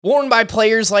Worn by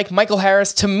players like Michael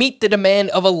Harris to meet the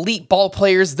demand of elite ball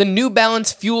players, the New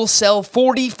Balance Fuel Cell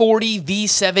 4040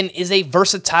 V7 is a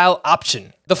versatile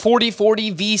option. The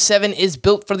 4040 V7 is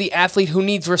built for the athlete who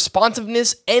needs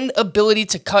responsiveness and ability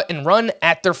to cut and run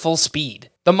at their full speed.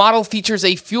 The model features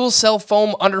a fuel cell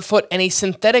foam underfoot and a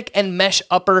synthetic and mesh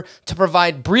upper to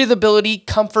provide breathability,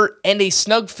 comfort, and a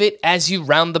snug fit as you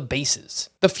round the bases.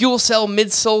 The fuel cell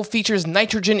midsole features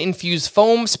nitrogen-infused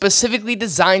foam specifically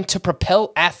designed to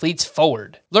propel athletes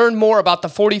forward. Learn more about the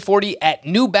 4040 at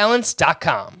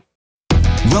newbalance.com.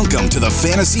 Welcome to the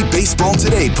Fantasy Baseball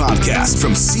Today podcast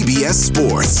from CBS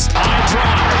Sports. High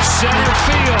drive, center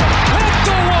field, hit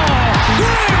the wall,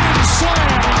 grand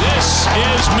slam. This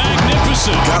is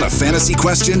magnificent. Got a fantasy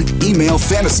question? Email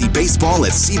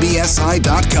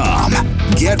fantasybaseball@cbsi.com.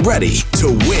 Get ready to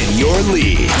win your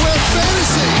league. Where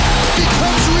fantasy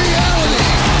becomes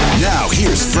reality. Now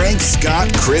here's Frank,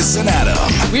 Scott, Chris, and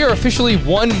Adam. We are officially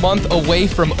 1 month away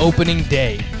from opening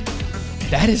day.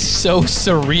 That is so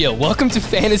surreal. Welcome to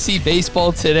Fantasy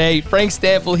Baseball Today. Frank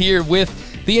Stample here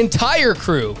with the entire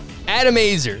crew. Adam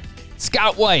Azer,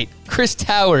 Scott White, Chris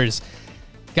Towers.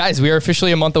 Guys, we are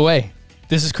officially a month away.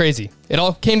 This is crazy. It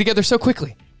all came together so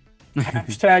quickly.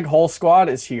 Hashtag whole squad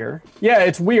is here. Yeah,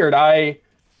 it's weird. I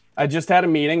just had a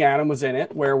meeting, Adam was in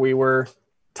it, where we were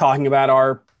talking about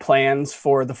our plans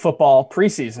for the football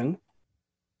preseason.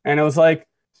 And it was like,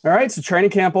 all right, so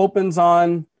training camp opens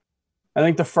on, I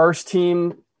think the first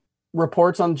team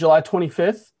reports on July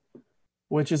 25th,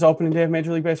 which is opening day of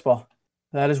Major League Baseball.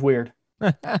 That is weird.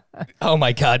 Oh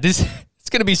my God, it's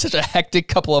going to be such a hectic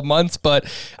couple of months, but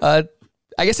I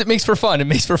guess it makes for fun. It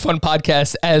makes for fun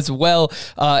podcasts as well.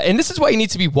 And this is why you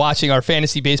need to be watching our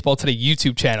Fantasy Baseball Today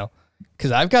YouTube channel,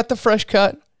 because I've got the fresh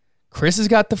cut, Chris has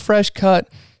got the fresh cut,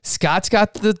 Scott's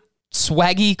got the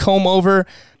swaggy comb over,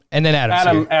 and then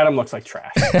Adam looks like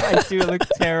trash. I do look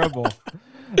terrible.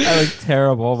 I look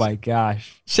terrible. Oh my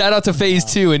gosh. Shout out to Phase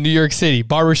 2 in New York City.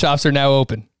 Barbershops are now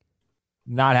open.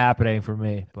 Not happening for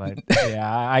me, but yeah,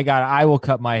 I will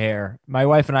cut my hair. My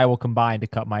wife and I will combine to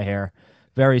cut my hair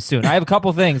very soon. I have a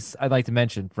couple things I'd like to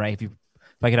mention, Frank, if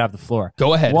I could have the floor.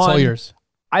 Go ahead. One, it's all yours.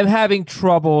 I'm having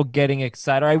trouble getting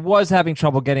excited. I was having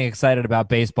trouble getting excited about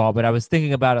baseball, but I was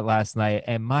thinking about it last night,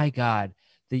 and my God,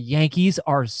 the Yankees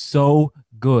are so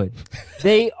good.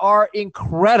 They are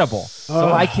incredible.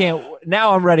 So I can't.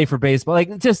 Now I'm ready for baseball.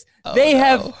 They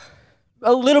have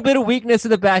a little bit of weakness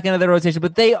in the back end of their rotation,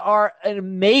 but they are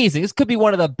amazing. This could be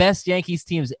one of the best Yankees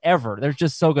teams ever. They're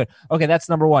just so good. Okay, that's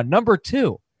number one. Number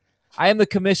two, I am the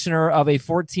commissioner of a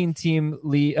 14-team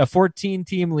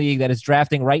league that is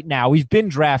drafting right now. We've been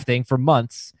drafting for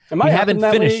months. We haven't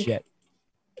finished yet.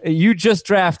 You just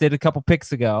drafted a couple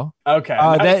picks ago. Okay.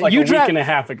 That was a week and a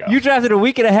half ago. You drafted a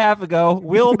week and a half ago.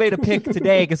 Will made a pick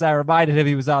today because I reminded him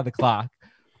he was on the clock.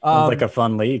 Sounds like a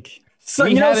fun league. So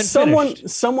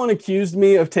someone accused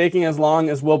me of taking as long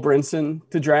as Will Brinson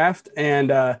to draft,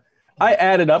 and I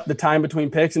added up the time between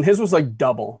picks, and his was like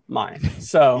double mine.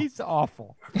 So he's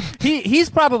awful. He's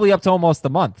probably up to almost a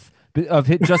month of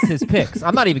just his picks.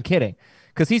 I'm not even kidding,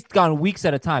 because he's gone weeks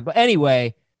at a time. But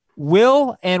anyway,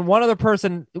 Will and one other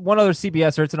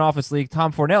CBSer, it's an office league,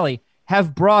 Tom Fornelli,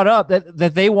 have brought up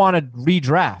that they want to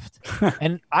redraft.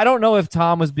 And I don't know if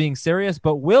Tom was being serious,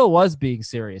 but Will was being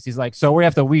serious. He's like, so we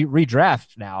have to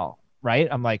redraft now, right?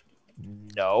 I'm like,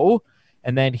 no.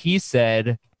 And then he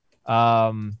said,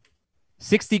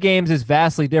 60 games is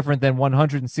vastly different than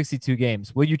 162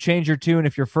 games. Will you change your tune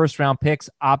if your first round pick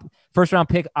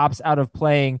opts out of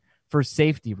playing for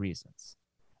safety reasons?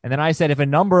 And then I said, if a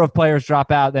number of players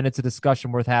drop out, then it's a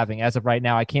discussion worth having. As of right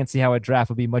now, I can't see how a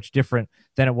draft would be much different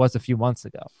than it was a few months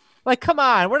ago. Like, come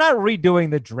on, we're not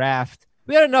redoing the draft.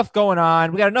 We got enough going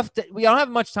on. We don't have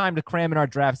much time to cram in our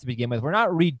drafts to begin with. We're not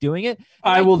redoing it.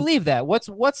 I believe that.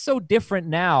 What's so different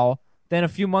now than a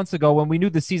few months ago when we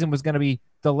knew the season was going to be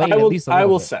delayed at least a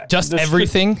little bit? Say just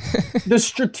everything. The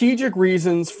strategic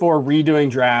reasons for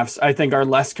redoing drafts, I think, are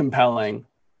less compelling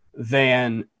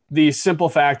than the simple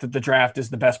fact that the draft is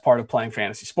the best part of playing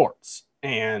fantasy sports,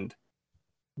 and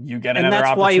you get another opportunity. And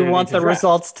that's why you want the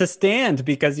results to stand,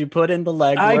 because you put in the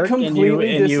legwork and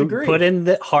you put in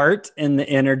the heart and the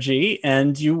energy,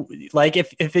 and you like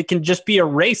if it can just be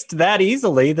erased that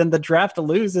easily, then the draft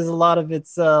loses a lot of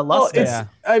its luster.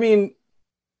 I mean,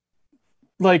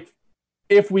 like,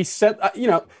 if we set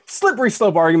slippery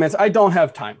slope arguments, I don't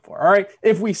have time for. All right,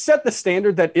 if we set the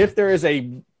standard that if there is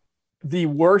the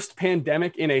worst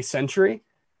pandemic in a century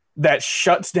that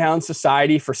shuts down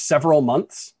society for several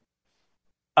months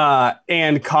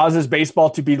and causes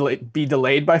baseball to be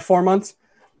delayed by 4 months,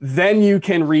 then you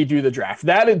can redo the draft.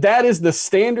 That is the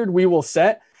standard we will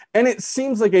set. And it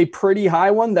seems like a pretty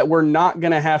high one that we're not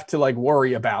going to have to like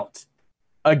worry about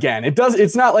again.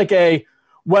 It's not like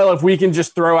if we can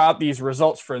just throw out these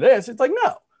results for this, it's like,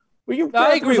 no, we can throw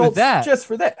out the results just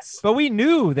for this. But we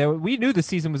knew the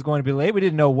season was going to be late. We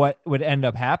didn't know what would end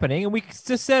up happening. And we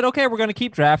just said, okay, we're going to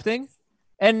keep drafting.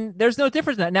 And there's no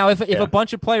difference in that. Now, if a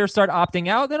bunch of players start opting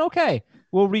out, then okay,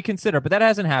 we'll reconsider. But that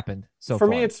hasn't happened so far. For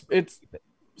me, it's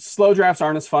slow drafts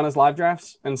aren't as fun as live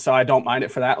drafts. And so I don't mind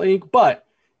it for that league. But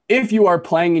if you are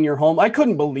playing in your home, I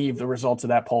couldn't believe the results of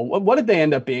that poll. What did they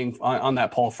end up being on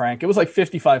that poll, Frank? It was like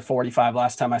 55-45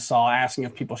 last time I saw, asking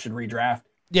if people should redraft.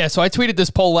 Yeah, so I tweeted this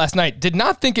poll last night. Did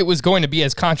not think it was going to be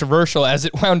as controversial as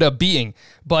it wound up being,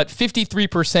 but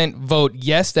 53% vote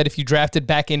yes, that if you drafted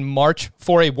back in March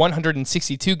for a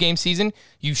 162-game season,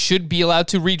 you should be allowed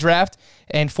to redraft,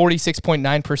 and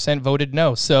 46.9% voted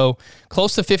no. So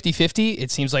close to 50-50.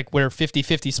 It seems like we're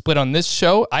 50-50 split on this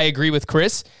show. I agree with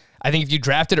Chris. I think if you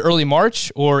drafted early March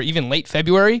or even late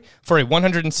February for a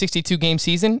 162-game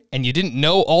season and you didn't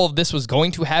know all of this was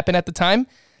going to happen at the time,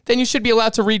 then you should be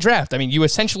allowed to redraft. I mean, you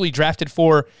essentially drafted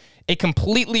for a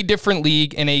completely different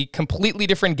league in a completely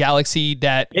different galaxy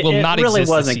that will not exist. It really this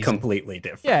wasn't season. completely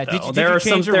different. Yeah, there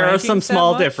are some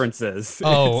small differences.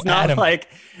 Oh, it's not Adam, like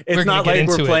we're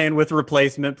it. playing with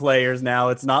replacement players now.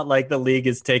 It's not like the league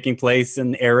is taking place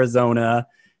in Arizona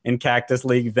in Cactus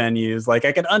League venues. Like,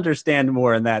 I can understand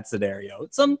more in that scenario.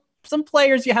 Some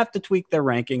players you have to tweak their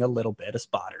ranking a little bit, a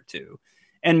spot or two,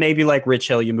 and maybe like Rich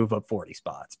Hill, you move up 40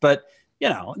 spots. But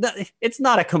it's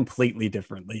not a completely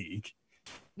different league.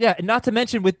 Yeah, not to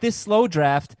mention with this slow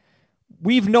draft,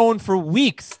 we've known for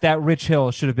weeks that Rich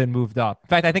Hill should have been moved up. In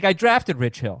fact, I think I drafted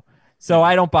Rich Hill. So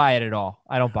I don't buy it at all.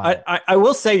 I don't buy it. I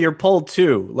will say your poll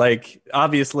too. Like,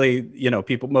 obviously,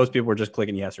 most people were just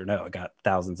clicking yes or no. It got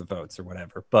thousands of votes or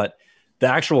whatever. But the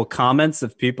actual comments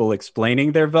of people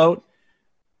explaining their vote,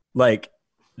 like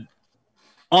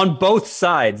on both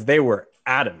sides, they were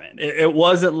adamant. It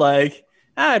wasn't like,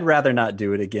 I'd rather not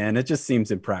do it again. It just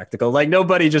seems impractical. Like,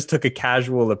 nobody just took a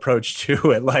casual approach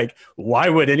to it. Like, why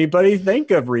would anybody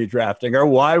think of redrafting, or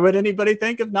why would anybody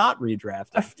think of not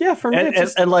redrafting? Yeah, for me,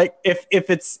 and like if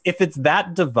it's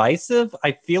that divisive,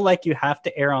 I feel like you have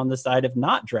to err on the side of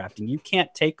not drafting. You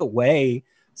can't take away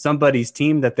somebody's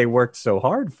team that they worked so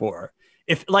hard for.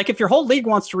 If your whole league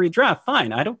wants to redraft,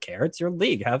 fine. I don't care. It's your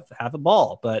league. Have a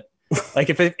ball. But like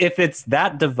if it's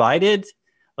that divided.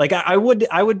 Like, I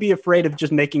would be afraid of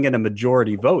just making it a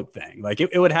majority vote thing. Like,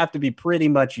 it would have to be pretty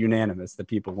much unanimous that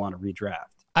people want to redraft.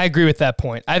 I agree with that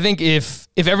point. I think if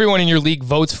everyone in your league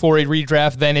votes for a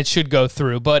redraft, then it should go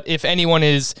through. But if anyone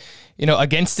is,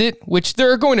 against it, which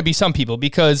there are going to be some people,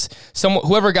 because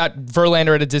whoever got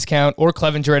Verlander at a discount or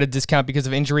Clevenger at a discount because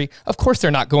of injury, of course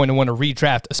they're not going to want to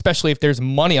redraft, especially if there's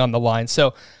money on the line.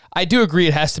 So I do agree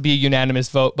it has to be a unanimous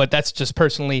vote, but that's just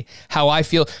personally how I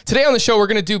feel. Today on the show, we're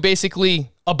going to do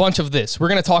basically a bunch of this. We're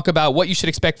going to talk about what you should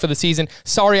expect for the season.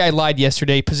 Sorry, I lied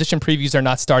yesterday. Position previews are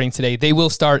not starting today. They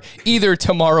will start either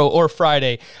tomorrow or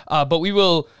Friday, but we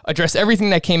will address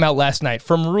everything that came out last night,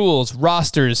 from rules,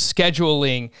 rosters,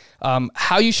 scheduling,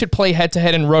 how you should play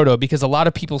head-to-head in Roto, because a lot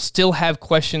of people still have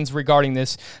questions regarding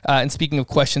this. And speaking of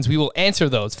questions, we will answer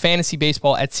those.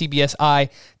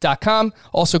 fantasybaseball@cbsi.com.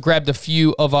 Also grabbed a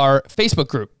few of our Facebook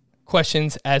group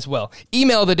questions as well.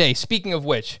 Email of the day, speaking of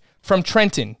which, from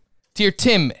Trenton. Dear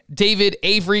Tim, David,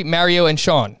 Avery, Mario, and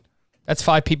Sean. That's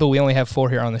 5 people. We only have 4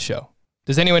 here on the show.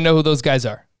 Does anyone know who those guys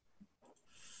are?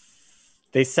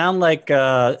 They sound like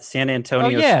San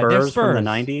Antonio Spurs from the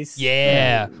 90s.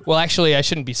 Yeah. Well, actually, I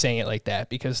shouldn't be saying it like that,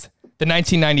 because the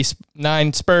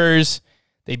 1999 Spurs,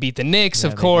 they beat the Knicks,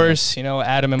 of course.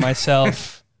 Adam and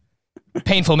myself.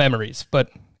 Painful memories, but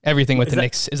everything with the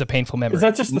Knicks is a painful memory. Is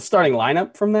that just the starting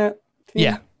lineup from that team?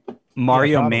 Yeah.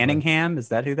 Mario Manningham, is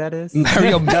that who that is?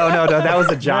 Mario, no, that was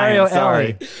a Giant.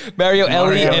 Sorry, Mario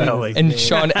Ellie and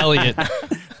Sean Elliott.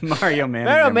 Mario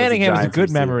Manningham was a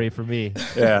good memory for me.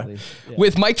 Yeah.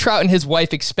 With Mike Trout and his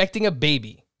wife expecting a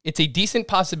baby, it's a decent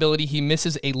possibility he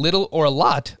misses a little or a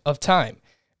lot of time.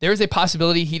 There is a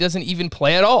possibility he doesn't even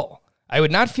play at all. I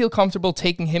would not feel comfortable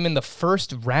taking him in the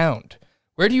first round.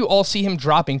 Where do you all see him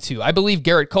dropping to? I believe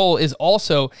Garrett Cole is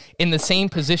also in the same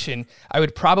position. I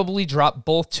would probably drop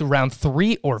both to round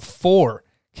 3 or 4,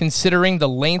 considering the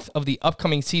length of the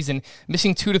upcoming season.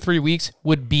 Missing 2 to 3 weeks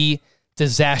would be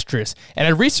disastrous. And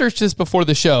I researched this before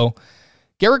the show.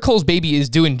 Garrett Cole's baby is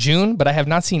due in June, but I have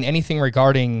not seen anything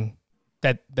regarding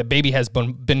that the baby has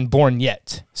been born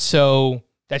yet. So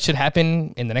that should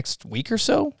happen in the next week or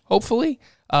so, hopefully.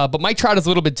 But Mike Trout is a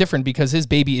little bit different because his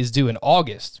baby is due in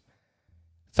August.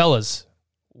 Fellas,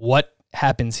 what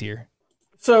happens here?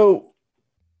 So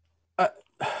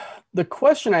the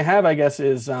question I have, I guess,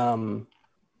 is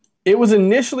it was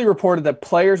initially reported that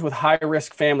players with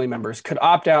high-risk family members could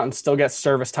opt out and still get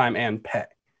service time and pay.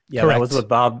 Yeah, correct. That was what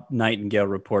Bob Nightingale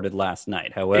reported last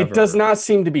night. However, it does not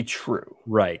seem to be true.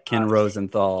 Right. Ken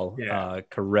Rosenthal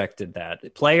corrected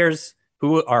that. Players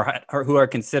who are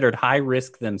considered high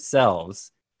risk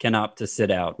themselves can opt to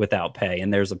sit out without pay.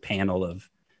 And there's a panel of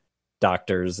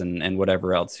doctors and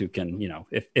whatever else who can,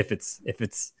 if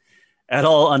it's at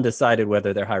all undecided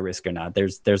whether they're high risk or not,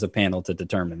 there's a panel to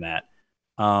determine that.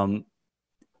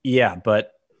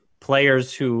 But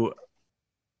players who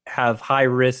have high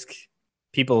risk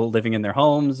people living in their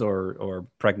homes or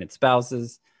pregnant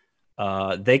spouses,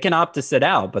 they can opt to sit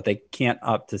out, but they can't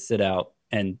opt to sit out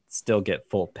and still get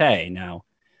full pay. Now,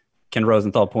 Ken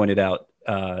Rosenthal pointed out,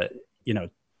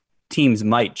 teams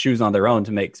might choose on their own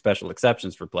to make special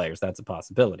exceptions for players. That's a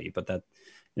possibility, but that,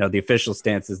 the official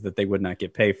stance is that they would not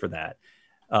get paid for that.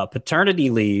 Paternity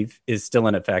leave is still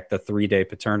in effect, the 3-day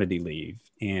paternity leave.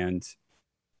 And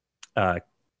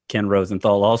Ken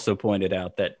Rosenthal also pointed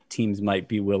out that teams might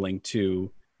be willing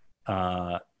to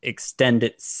extend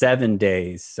it 7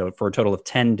 days, so for a total of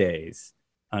 10 days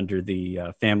under the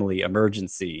family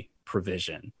emergency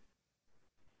provision.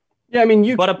 Yeah, I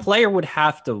mean, but a player would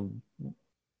have to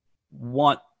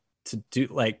want to do,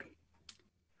 like,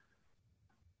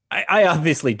 I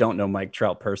obviously don't know Mike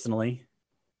Trout personally,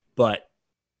 but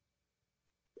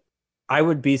I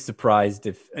would be surprised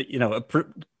if,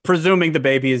 presuming the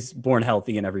baby is born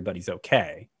healthy and everybody's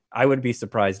okay, I would be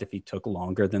surprised if he took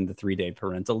longer than the 3-day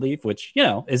parental leave, which,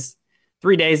 is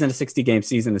 3 days in a 60-game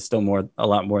season is still a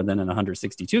lot more than an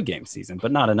 162-game season,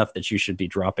 but not enough that you should be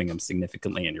dropping him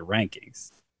significantly in your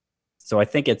rankings. So I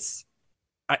think it's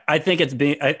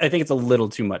a little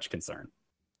too much concern.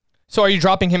 So are you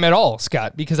dropping him at all,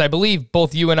 Scott? Because I believe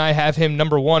both you and I have him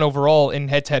number 1 overall in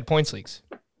head-to-head points leagues.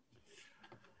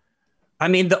 I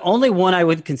mean, the only one I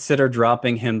would consider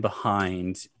dropping him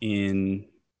behind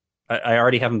I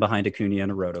already have him behind Acuna in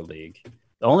a Roto League.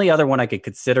 The only other one I could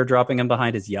consider dropping him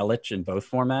behind is Yelich in both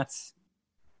formats.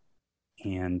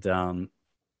 And I'm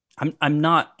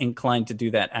not inclined to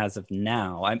do that as of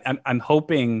now. I'm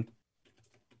hoping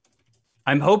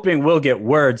we'll get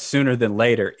word sooner than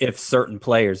later if certain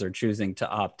players are choosing to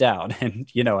opt out. And,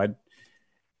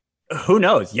 who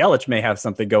knows? Yelich may have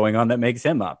something going on that makes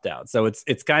him opt out. So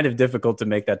it's kind of difficult to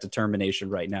make that determination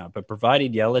right now. But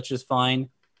provided Yelich is fine,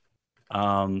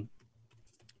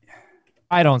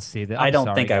 I don't see that. I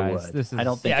don't think I would. I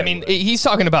don't think. I mean, he's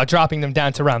talking about dropping them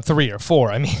down to round 3 or 4.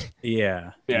 I mean,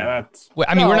 yeah. That's. Well,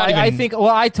 I mean, we're not even. I think. Well,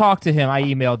 I talked to him. I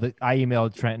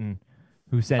emailed Trenton,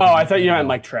 who sent. Oh, I thought you meant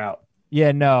Mike Trout.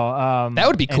 Yeah, no. That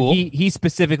would be cool. He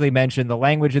specifically mentioned the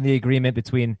language in the agreement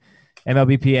between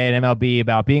MLBPA and MLB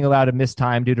about being allowed to miss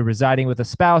time due to residing with a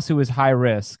spouse who is high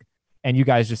risk, and you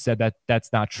guys just said that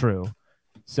that's not true.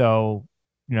 So,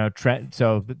 Trent.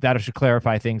 So that should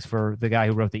clarify things for the guy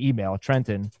who wrote the email,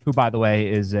 Trenton, who, by the way,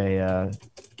 is a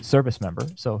service member.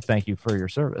 So thank you for your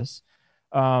service.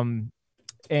 He's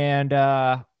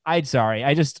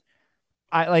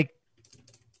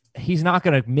not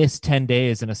going to miss 10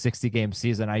 days in a 60-game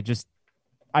season.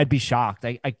 I'd be shocked.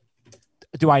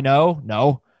 Do I know?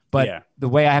 No. But the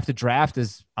way I have to draft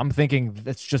is I'm thinking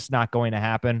that's just not going to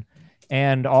happen.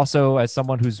 And also, as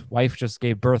someone whose wife just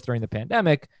gave birth during the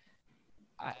pandemic,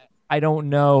 I don't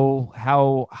know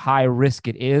how high risk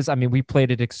it is. I mean, we played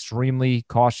it extremely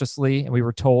cautiously, and we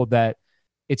were told that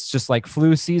it's just like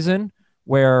flu season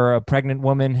where a pregnant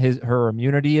woman, her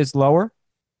immunity is lower.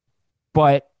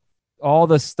 But all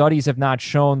the studies have not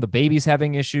shown the babies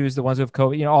having issues, the ones who have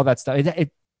COVID, all that stuff.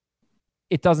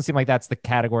 It doesn't seem like that's the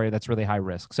category that's really high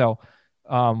risk. So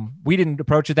we didn't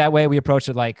approach it that way. We approached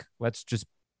it like, let's just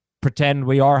pretend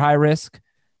we are high risk.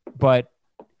 But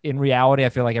in reality, I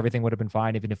feel like everything would have been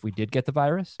fine even if we did get the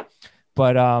virus.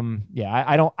 But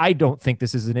I don't think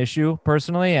this is an issue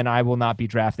personally, and I will not be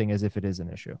drafting as if it is an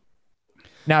issue.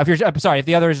 Now, if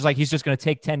the other is just like he's just going to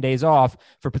take 10 days off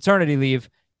for paternity leave,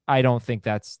 I don't think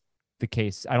that's the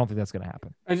case. I don't think that's going to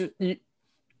happen.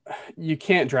 You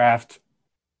can't draft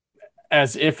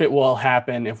as if it will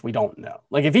happen if we don't know.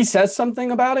 Like if he says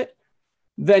something about it,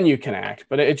 then you can act.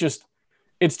 But it's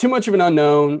too much of an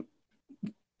unknown.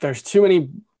 There's too many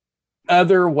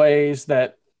other ways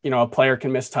that, a player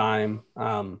can miss time.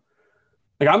 I'm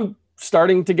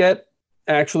starting to get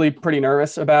actually pretty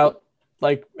nervous about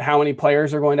like how many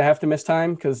players are going to have to miss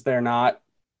time because they're not,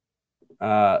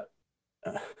 I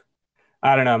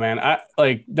don't know, man. I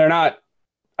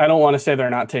don't want to say they're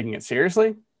not taking it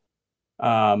seriously.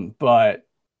 But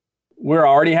we're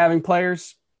already having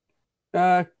players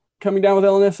coming down with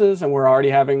illnesses, and we're already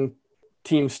having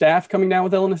team staff coming down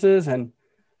with illnesses. And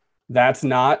That's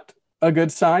not a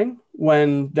good sign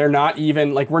when they're not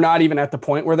even we're not even at the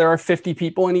point where there are 50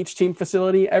 people in each team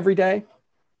facility every day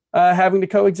having to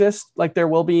coexist like there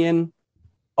will be in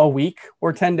a week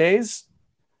or 10 days.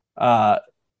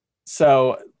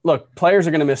 So look, players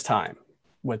are going to miss time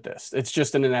with this. It's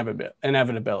just an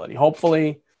inevitability.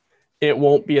 Hopefully it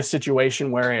won't be a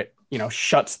situation where it,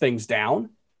 shuts things down,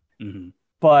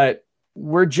 but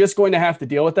we're just going to have to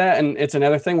deal with that. And it's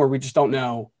another thing where we just don't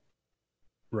know,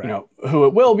 who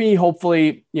it will be.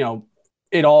 Hopefully,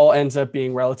 it all ends up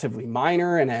being relatively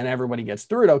minor and everybody gets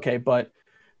through it. Okay. But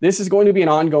this is going to be an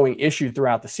ongoing issue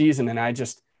throughout the season. And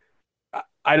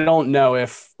I don't know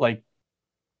if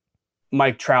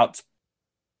Mike Trout's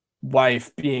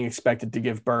wife being expected to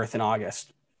give birth in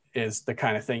August is the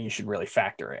kind of thing you should really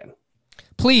factor in.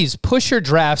 Please push your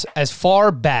drafts as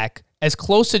far back, as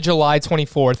close to July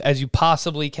 24th as you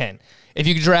possibly can. If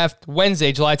you could draft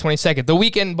Wednesday, July 22nd, the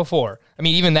weekend before,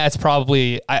 even that's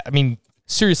probably,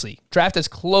 seriously, draft as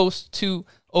close to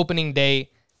opening day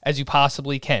as you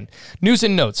possibly can. News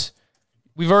and notes.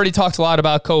 We've already talked a lot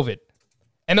about COVID.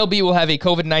 MLB will have a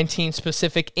COVID-19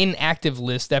 specific inactive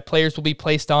list that players will be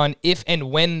placed on if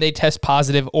and when they test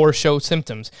positive or show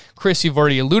symptoms. Chris, you've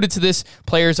already alluded to this.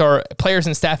 Players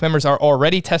and staff members are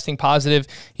already testing positive.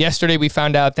 Yesterday, we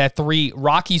found out that 3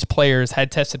 Rockies players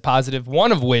had tested positive,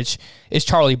 one of which is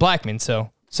Charlie Blackmon.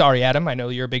 So, sorry, Adam. I know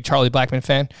you're a big Charlie Blackmon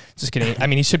fan. Just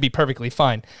kidding. He should be perfectly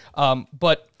fine.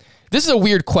 But this is a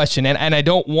weird question, and I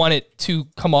don't want it to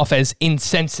come off as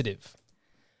insensitive.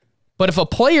 But if a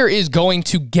player is going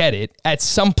to get it at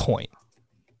some point,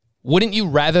 wouldn't you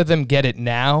rather them get it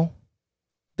now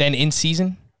than in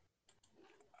season?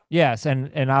 Yes,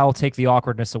 and I'll take the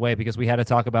awkwardness away because we had to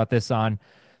talk about this on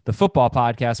the football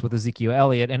podcast with Ezekiel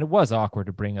Elliott, and it was awkward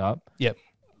to bring up. Yep.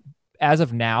 As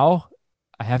of now,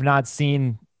 I have not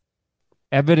seen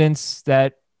evidence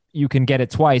that you can get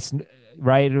it twice,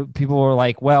 right? People are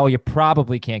like, well, you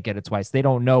probably can't get it twice. They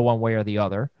don't know one way or the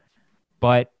other,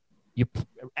 but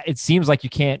it seems like you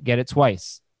can't get it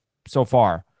twice so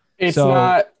far. It's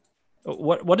not.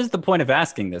 What is the point of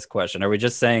asking this question? Are we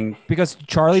just saying because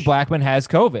Charlie Blackmon has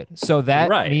COVID, so that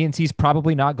means he's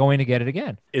probably not going to get it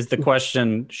again? Is the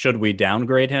question, should we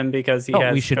downgrade him because he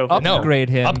has we should COVID? upgrade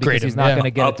him because he's not going to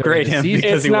get it. Upgrade him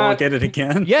because he won't get it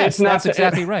again. Yes, that's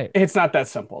exactly right. It's not that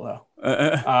simple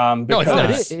though. No, it's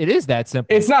not. It is that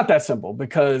simple. It's not that simple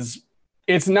because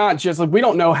it's not just we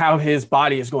don't know how his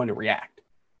body is going to react.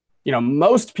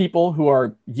 Most people who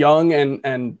are young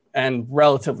and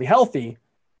relatively healthy,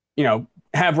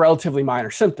 have relatively minor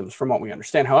symptoms from what we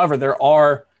understand.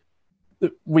 However,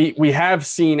 we have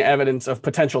seen evidence of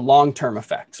potential long-term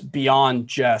effects beyond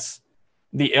just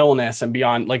the illness and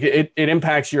beyond it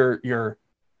impacts your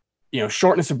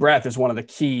shortness of breath is one of the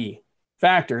key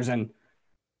factors. And,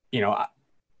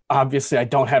 obviously I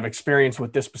don't have experience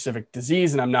with this specific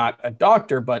disease and I'm not a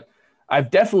doctor, but I've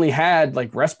definitely had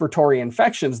respiratory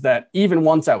infections that even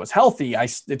once I was healthy,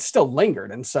 it still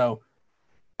lingered. And so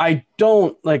I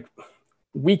don't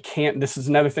we can't, this is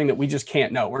another thing that we just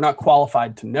can't know. We're not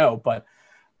qualified to know, but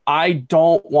I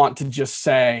don't want to just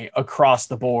say across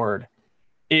the board,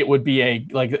 it would be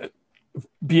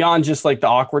beyond just the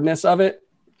awkwardness of it.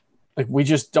 We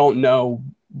just don't know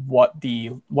what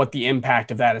the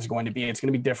impact of that is going to be. It's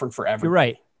going to be different for everyone. You're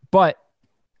right. But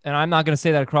and I'm not going to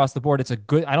say that across the board.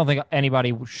 I don't think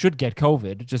anybody should get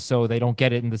COVID just so they don't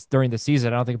get it during the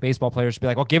season. I don't think baseball players should be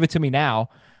like, well, give it to me now.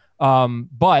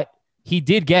 But he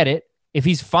did get it. If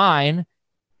he's fine,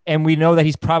 and we know that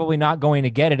he's probably not going to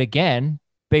get it again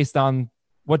based on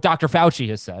what Dr. Fauci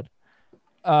has said,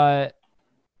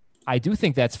 I do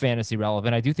think that's fantasy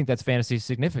relevant. I do think that's fantasy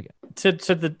significant. To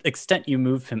the extent you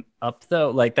move him up,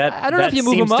 though, that I don't know if you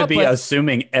move seems him up, to be but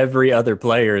assuming every other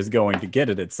player is going to get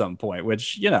it at some point,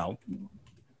 which,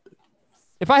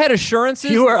 if I had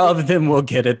assurances, fewer of them will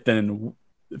get it than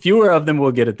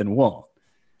won't.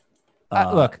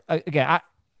 Look, again,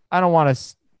 I don't want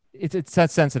to. It's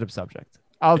that sensitive subject.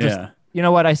 I'll just, you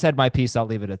know what? I said my piece. I'll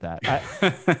leave it at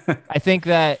that. I think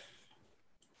that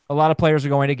a lot of players are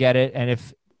going to get it, and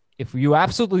if you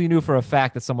absolutely knew for a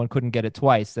fact that someone couldn't get it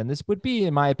twice, then this would be,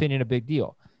 in my opinion, a big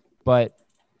deal. But,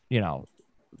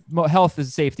 health and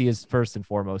safety is first and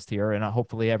foremost here, and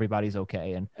hopefully everybody's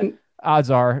okay. And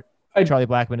odds are Charlie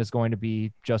Blackmon is going to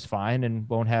be just fine and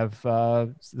won't have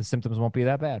the symptoms won't be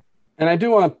that bad. And I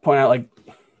do want to point out,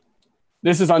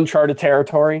 this is uncharted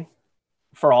territory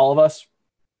for all of us,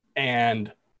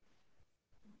 and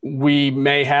we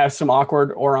may have some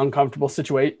awkward or uncomfortable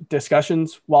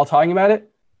discussions while talking about it.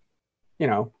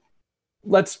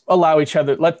 Let's allow each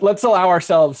other, let's allow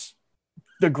ourselves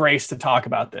the grace to talk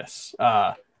about this.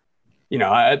 I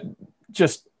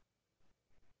just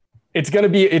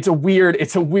it's a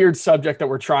weird subject that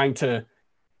we're trying to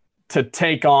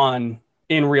take on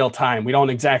in real time. We don't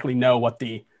exactly know what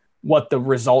the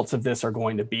results of this are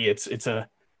going to be. It's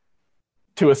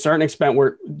to a certain extent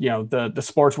where, the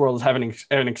sports world is having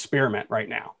an experiment right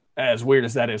now, as weird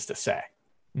as that is to say.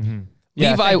 Mm-hmm.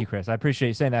 Yeah, thank you, Chris. I appreciate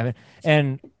you saying that.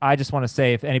 And I just want to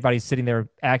say, if anybody's sitting there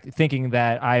thinking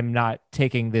that I'm not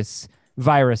taking this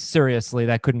virus seriously,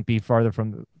 that couldn't be further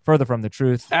from the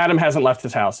truth. Adam hasn't left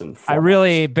his house in 4 I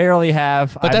really barely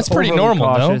have. But that's pretty normal,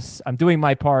 cautious. though. I'm doing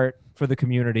my part for the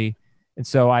community. And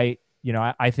so I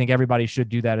think everybody should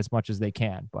do that as much as they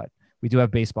can. But we do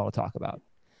have baseball to talk about.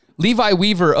 Levi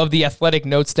Weaver of The Athletic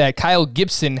notes that Kyle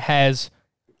Gibson has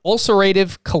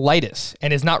ulcerative colitis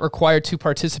and is not required to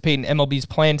participate in MLB's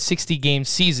planned 60-game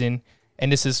season.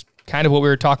 And this is kind of what we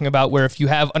were talking about, where if you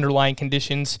have underlying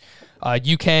conditions,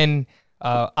 you can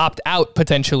opt out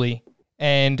potentially.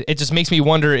 And it just makes me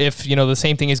wonder if, the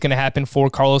same thing is going to happen for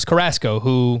Carlos Carrasco,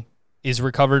 who is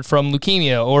recovered from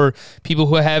leukemia, or people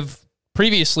who have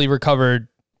previously recovered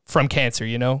from cancer,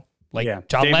 like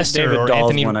John Lester David or Dahl's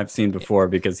Anthony. One I've seen before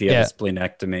because he had a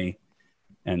splenectomy,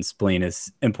 and spleen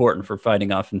is important for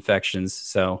fighting off infections.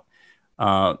 So,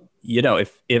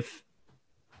 if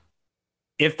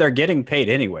they're getting paid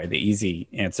anyway, the easy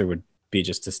answer would be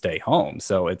just to stay home.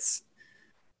 So it's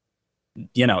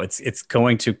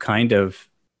going to kind of,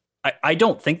 I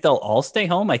don't think they'll all stay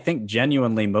home. I think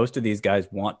genuinely most of these guys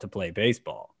want to play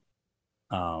baseball.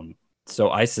 So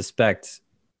I suspect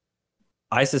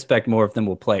more of them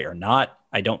will play or not.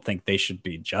 I don't think they should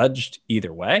be judged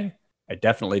either way. I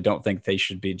definitely don't think they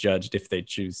should be judged if they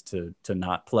choose to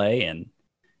not play, and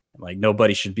like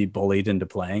nobody should be bullied into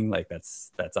playing. Like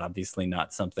that's obviously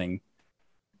not something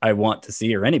I want to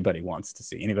see, or anybody wants to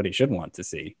see. Anybody should want to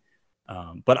see.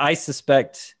 But I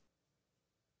suspect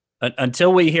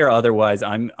until we hear otherwise,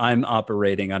 I'm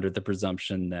operating under the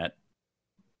presumption that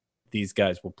these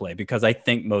guys will play, because I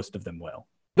think most of them will.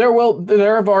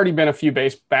 There have already been a few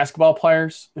basketball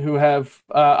players who have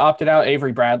opted out.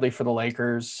 Avery Bradley for the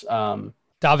Lakers.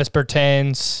 Davis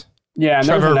Bertans. Yeah, and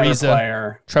Trevor there's another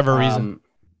player. Trevor Ariza.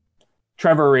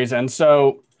 Trevor Ariza. And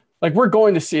so, we're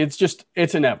going to see,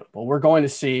 it's inevitable. We're going to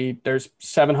see there's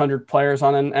 700 players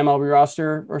on an MLB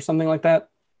roster or something like that.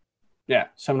 Yeah,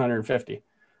 750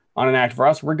 on an active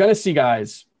roster. We're going to see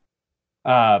guys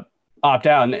opt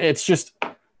out. And it's just...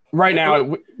 Right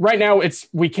now,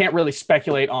 we can't really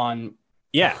speculate on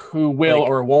who will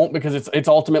or won't, because it's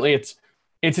ultimately it's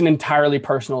an entirely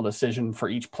personal decision for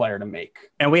each player to make.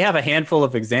 And we have a handful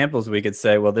of examples we could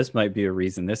say, well, this might be a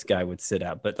reason this guy would sit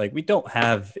out, but we don't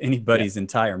have anybody's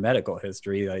entire medical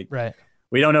history. Right.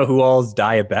 We don't know who all's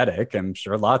diabetic. I'm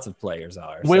sure lots of players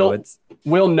are.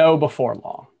 We'll know before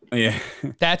long. Yeah.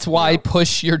 That's why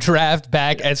push your draft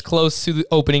back as close to the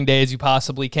opening day as you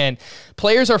possibly can.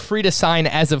 Players are free to sign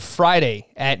as of Friday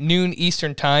at noon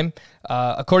Eastern time.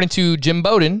 According to Jim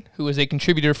Bowden, who is a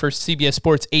contributor for CBS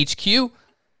Sports HQ,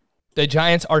 the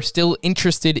Giants are still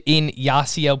interested in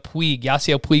Yasiel Puig.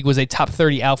 Yasiel Puig was a top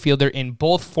 30 outfielder in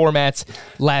both formats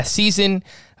last season.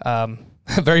 A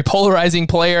very polarizing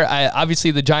player.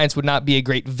 Obviously, the Giants would not be a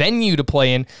great venue to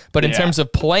play in, but in terms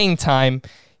of playing time,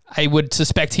 I would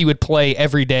suspect he would play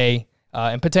every day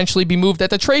and potentially be moved at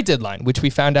the trade deadline, which we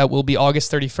found out will be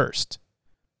August 31st.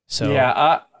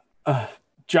 So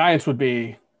Giants would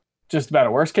be just about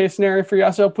a worst case scenario for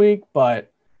Yasiel Puig,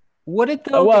 but would it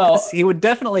though? Because he would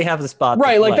definitely have the spot.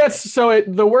 Right,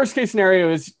 the worst case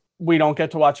scenario is we don't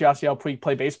get to watch Yasiel Puig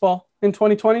play baseball in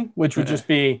 2020, which would just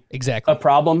be a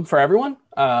problem for everyone.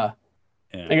 I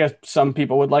guess some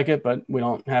people would like it, but we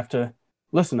don't have to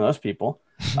listen to those people.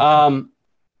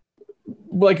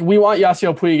 We want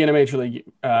Yasiel Puig in a major league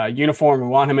uniform. We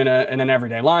want him in an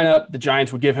everyday lineup. The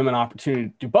Giants would give him an opportunity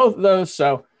to do both of those.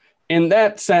 So in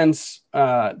that sense,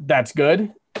 that's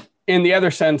good. In the other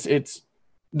sense,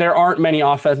 there aren't many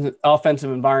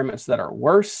offensive environments that are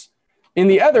worse. In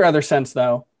the other sense,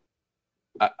 though,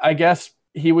 I guess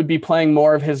he would be playing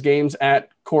more of his games at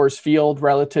Coors Field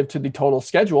relative to the total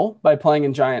schedule by playing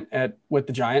with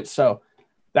the Giants. So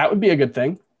that would be a good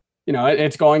thing.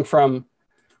 It's going from,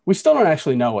 we still don't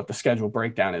actually know what the schedule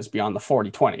breakdown is beyond the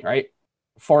 40-20, right?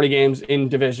 40 games in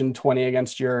division, 20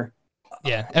 against your...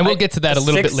 Yeah, and we'll get to that a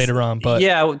little bit later on. But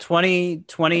 40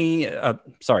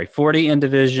 in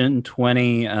division,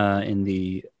 20 in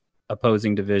the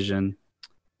opposing division,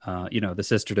 the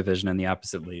sister division in the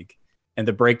opposite league. And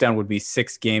the breakdown would be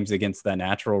 6 games against the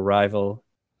natural rival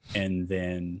and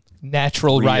then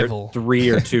natural rival 3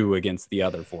 or 2 against the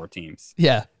other 4 teams.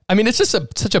 Yeah. I mean, it's just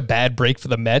such a bad break for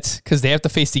the Mets because they have to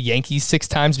face the Yankees 6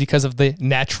 times because of the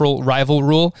natural rival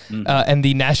rule, and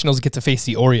the Nationals get to face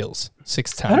the Orioles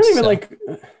 6 times. I don't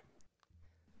even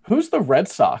who's the Red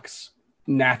Sox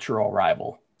natural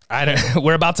rival? I don't.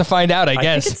 We're about to find out, I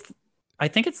guess. I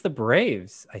think it's the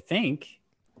Braves. I think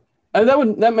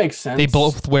that makes sense. They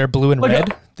both wear blue and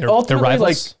red. They're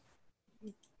rivals.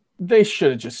 They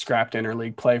should have just scrapped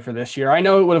interleague play for this year. I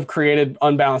know it would have created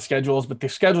unbalanced schedules, but the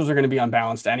schedules are going to be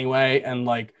unbalanced anyway. And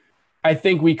I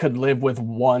think we could live with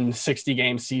one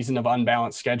 60-game season of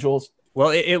unbalanced schedules.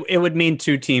 Well, it would mean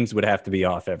 2 teams would have to be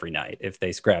off every night if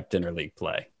they scrapped interleague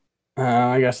play.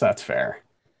 I guess that's fair.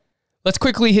 Let's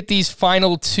quickly hit these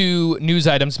final 2 news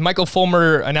items. Michael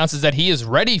Fulmer announces that he is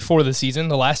ready for the season.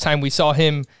 The last time we saw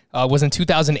him was in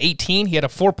 2018. He had a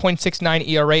 4.69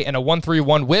 ERA and a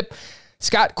 1.31 WHIP.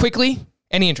 Scott, quickly,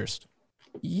 any interest?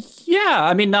 Yeah,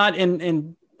 I mean, not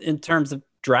in terms of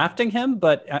drafting him,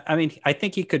 but I mean, I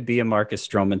think he could be a Marcus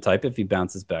Stroman type if he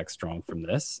bounces back strong from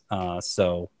this.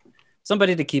 So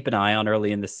somebody to keep an eye on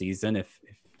early in the season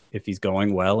if he's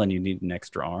going well and you need an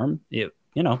extra arm. He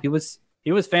was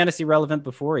fantasy relevant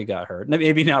before he got hurt.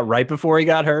 Maybe not right before he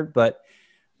got hurt, but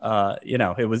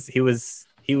he was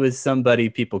somebody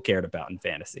people cared about in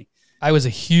fantasy. I was a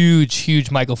huge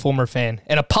Michael Fulmer fan,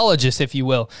 an apologist, if you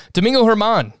will. Domingo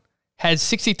Germán has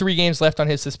 63 games left on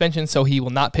his suspension, so he will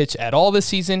not pitch at all this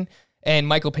season. And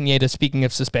Michael Pineda, speaking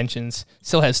of suspensions,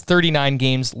 still has 39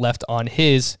 games left on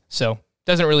his, so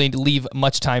doesn't really leave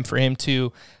much time for him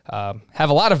to have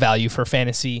a lot of value for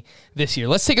fantasy this year.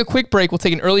 Let's take a quick break. We'll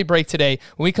take an early break today.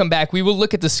 When we come back, we will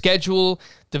look at the schedule,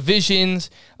 divisions,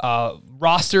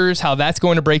 rosters, how that's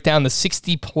going to break down the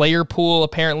 60-player pool,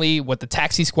 apparently, what the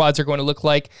taxi squads are going to look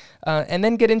like, and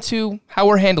then get into how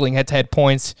we're handling head-to-head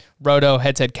points, roto,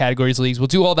 head-to-head categories, leagues. We'll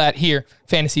do all that here,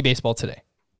 Fantasy Baseball Today.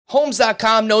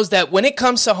 Homes.com knows that when it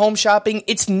comes to home shopping,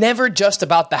 it's never just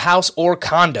about the house or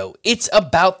condo. It's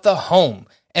about the home.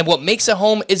 And what makes a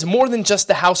home is more than just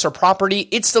the house or property,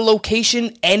 it's the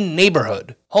location and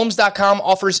neighborhood. Homes.com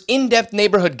offers in-depth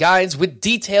neighborhood guides with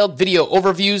detailed video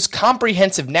overviews,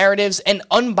 comprehensive narratives, and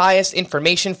unbiased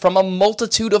information from a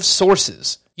multitude of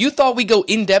sources. You thought we'd go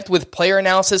in-depth with player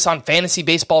analysis on Fantasy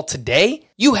Baseball Today?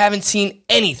 You haven't seen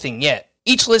anything yet.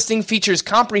 Each listing features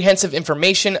comprehensive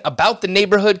information about the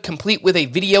neighborhood, complete with a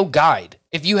video guide.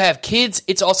 If you have kids,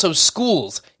 it's also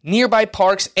schools, nearby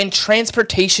parks, and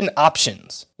transportation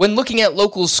options. When looking at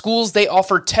local schools, they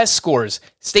offer test scores,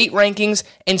 state rankings,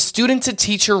 and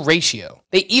student-to-teacher ratio.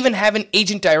 They even have an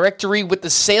agent directory with the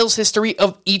sales history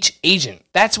of each agent.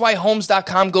 That's why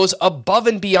Homes.com goes above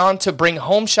and beyond to bring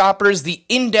home shoppers the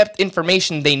in-depth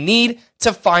information they need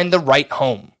to find the right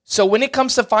home. So when it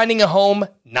comes to finding a home,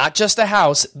 not just a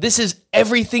house, this is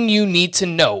everything you need to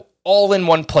know, all in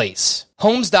one place.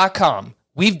 Homes.com.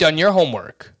 We've done your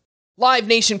homework. Live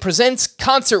Nation presents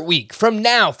Concert Week. From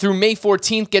now through May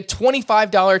 14th, get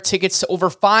 $25 tickets to over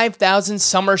 5,000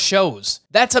 summer shows.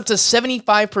 That's up to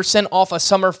 75% off a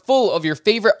summer full of your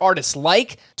favorite artists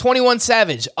like 21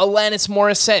 Savage, Alanis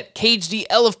Morissette, Cage the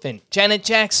Elephant, Janet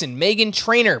Jackson, Meghan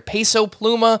Trainor, Peso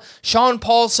Pluma, Sean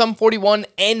Paul, Sum 41,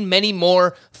 and many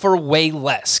more for way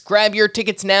less. Grab your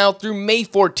tickets now through May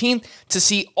 14th to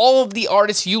see all of the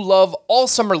artists you love all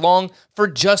summer long for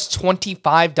just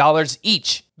 $25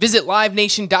 each. Visit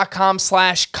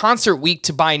livenation.com/Concert Week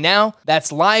to buy now.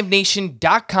 That's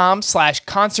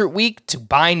livenation.com/Concert Week to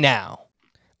buy now.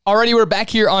 Alrighty, we're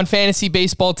back here on Fantasy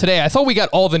Baseball Today. I thought we got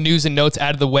all the news and notes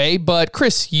out of the way, but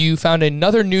Chris, you found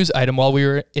another news item while we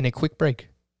were in a quick break.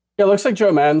 Yeah, it looks like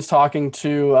Joe Madden's talking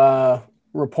to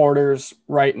reporters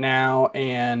right now,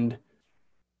 and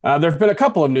there have been a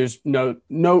couple of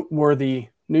noteworthy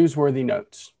news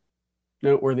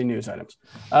items.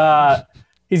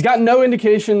 He's got no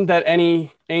indication that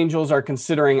any Angels are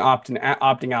considering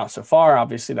opting out so far.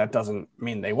 Obviously, that doesn't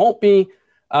mean they won't be.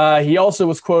 He also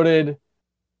was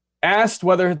asked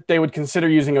whether they would consider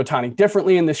using Ohtani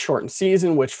differently in this shortened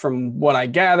season, which from what I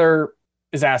gather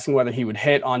is asking whether he would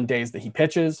hit on days that he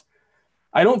pitches.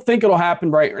 I don't think it'll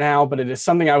happen right now, but it is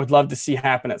something I would love to see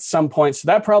happen at some point. So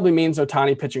that probably means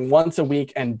Ohtani pitching once a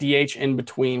week and DH in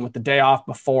between with the day off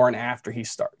before and after he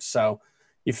starts. So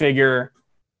you figure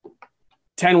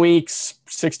 10 weeks,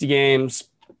 60 games,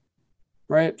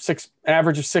 right?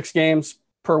 Average of 6 games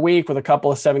per week with a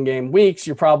couple of 7-game weeks.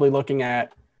 You're probably looking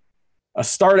at a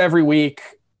start every week,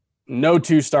 no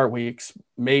 2 start weeks,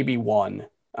 maybe 1,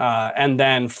 and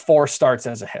then 4 starts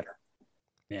as a hitter.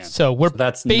 Yeah. So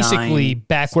that's basically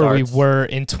back where we were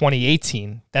in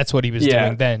 2018. That's what he was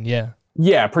doing then. Yeah.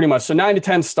 Yeah, pretty much. So 9 to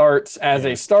 10 starts as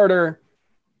a starter,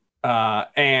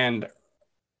 And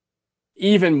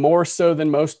even more so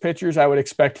than most pitchers, I would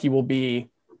expect he will be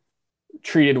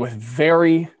treated with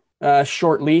very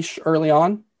short leash early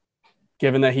on,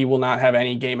 given that he will not have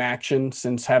any game action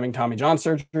since having Tommy John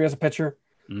surgery as a pitcher.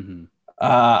 Mm-hmm.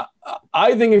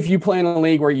 I think if you play in a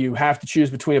league where you have to choose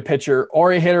between a pitcher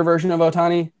or a hitter version of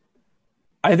Ohtani,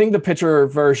 I think the pitcher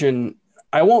version,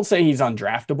 I won't say he's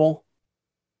undraftable,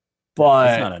 but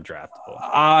he's not undraftable.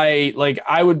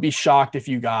 I would be shocked if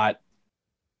you got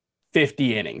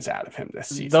 50 innings out of him this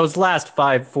season. Those last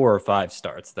 4 or 5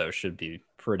 starts, though, should be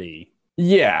pretty.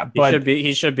 Yeah, but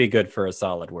he should be good for a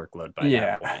solid workload by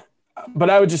that point. But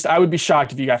I would be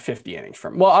shocked if you got 50 innings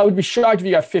from. Well, I would be shocked if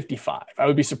you got 55. I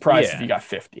would be surprised if you got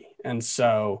 50. And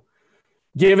so,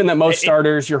 given that most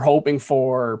starters you're hoping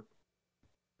for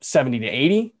 70 to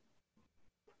 80.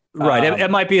 Right.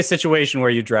 It might be a situation where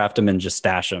you draft him and just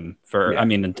stash him for,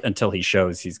 until he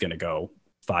shows he's going to go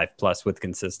 5+ with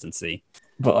consistency.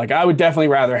 But I would definitely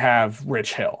rather have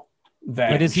Rich Hill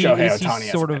than Shohei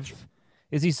Ohtani.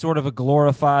 Is he sort of a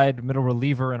glorified middle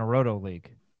reliever in a roto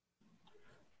league?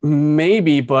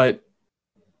 Maybe, but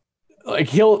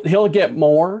he'll get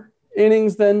more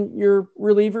innings than your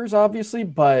relievers, obviously,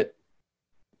 but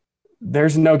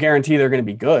there's no guarantee they're going to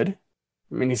be good.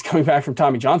 I mean, he's coming back from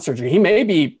Tommy John surgery. He may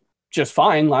be just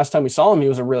fine. Last time we saw him, he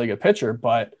was a really good pitcher,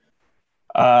 but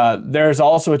there's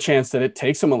also a chance that it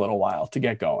takes him a little while to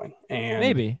get going. And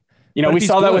maybe, we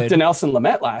saw that with Dinelson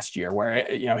Lamet last year, where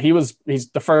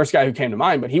he's the first guy who came to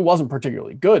mind, but he wasn't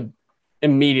particularly good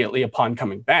immediately upon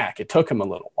coming back. It took him a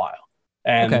little while,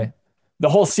 and the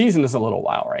whole season is a little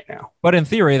while right now. But in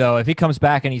theory, though, if he comes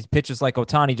back and he pitches like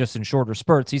Ohtani, just in shorter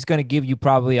spurts, he's going to give you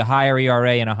probably a higher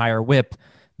ERA and a higher WHIP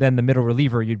than the middle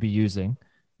reliever you'd be using,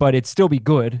 but it'd still be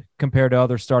good compared to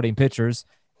other starting pitchers,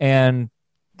 and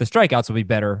the strikeouts will be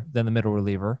better than the middle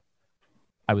reliever,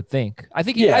 I would think. I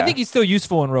think he's still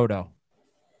useful in roto.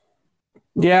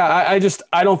 Yeah,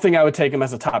 I don't think I would take him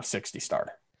as a top 60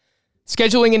 starter.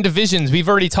 Scheduling in divisions, we've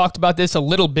already talked about this a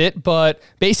little bit, but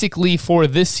basically for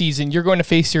this season, you're going to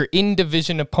face your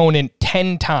in-division opponent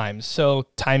 10 times. So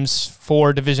times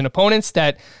 4 division opponents,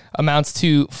 that amounts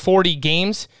to 40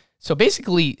 games. So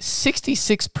basically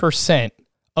 66%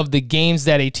 of the games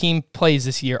that a team plays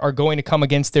this year are going to come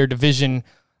against their division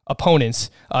opponents.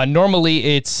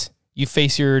 Normally it's you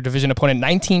face your division opponent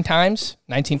 19 times.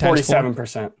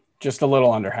 47%, just a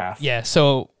little under half. Yeah,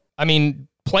 so, I mean,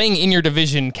 playing in your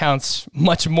division counts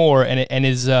much more and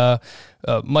is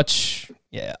much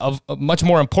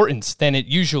more importance than it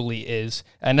usually is.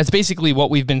 And that's basically what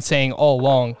we've been saying all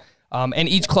along. And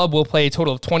each club will play a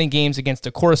total of 20 games against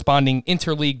a corresponding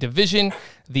interleague division.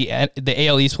 The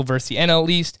AL East will versus the NL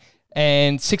East,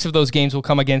 and 6 of those games will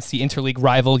come against the interleague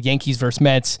rival Yankees versus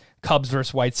Mets, Cubs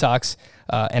versus White Sox.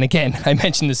 And again, I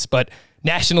mentioned this, but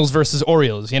Nationals versus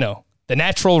Orioles, the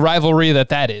natural rivalry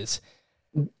that is.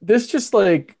 This just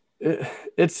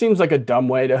it seems like a dumb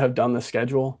way to have done the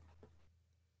schedule,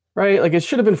 right? It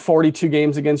should have been 42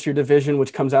 games against your division,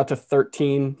 which comes out to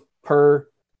 13 per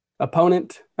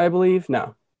opponent, I believe.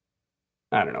 No,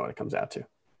 I don't know what it comes out to.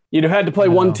 You'd have had to play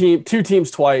two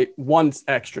teams twice, one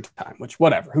extra time, which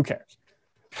whatever, who cares?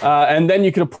 And then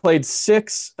you could have played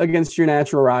 6 against your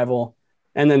natural rival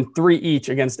and then 3 each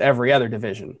against every other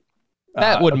division.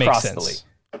 That would make sense.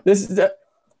 They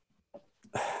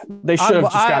should have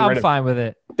just gotten rid of it. I'm fine with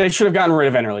it. They should have gotten rid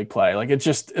of interleague play.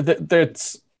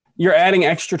 You're adding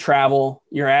extra travel.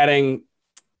 You're adding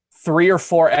 3 or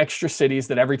 4 extra cities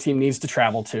that every team needs to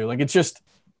travel to.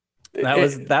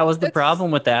 That was the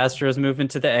problem with the Astros moving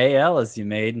to the AL, is you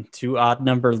made 2 odd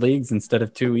number leagues instead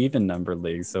of 2 even number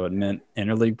leagues. So it meant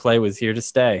interleague play was here to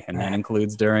stay, and that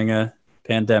includes during a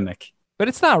pandemic. But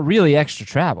it's not really extra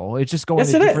travel. It's just going.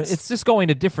 It's just going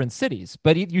to different cities.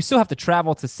 But you still have to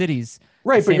travel to cities.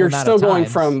 Right, but you're still going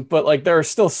from. But there are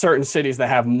still certain cities that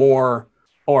have more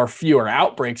or fewer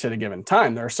outbreaks at a given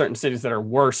time. There are certain cities that are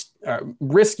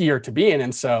riskier to be in,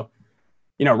 and so,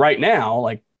 right now,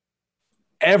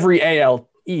 every AL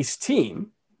East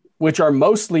team, which are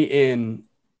mostly in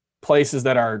places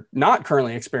that are not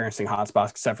currently experiencing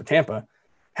hotspots, except for Tampa,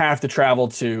 have to travel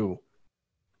to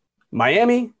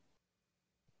Miami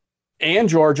and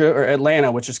Georgia, or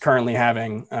Atlanta, which is currently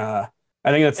having, I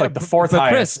think that's the 4th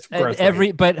highest growth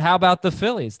rate. But how about the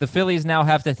Phillies? The Phillies now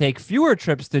have to take fewer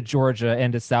trips to Georgia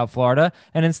and to South Florida,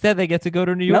 and instead they get to go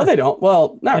to New York. No, they don't.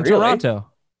 Well, not really. Toronto.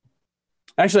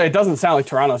 Actually, it doesn't sound like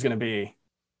Toronto's going to be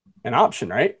an option,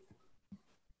 right?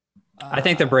 I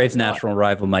think the Braves' natural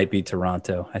rival might be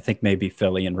Toronto. I think maybe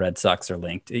Philly and Red Sox are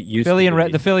linked.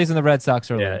 The Phillies and the Red Sox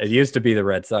are linked. Yeah, it used to be the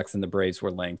Red Sox and the Braves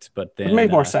were linked, but then it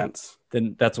made more sense.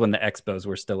 Then that's when the Expos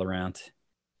were still around.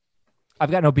 I've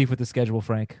got no beef with the schedule,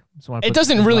 Frank. It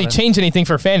doesn't really change anything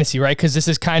for fantasy, right? Because this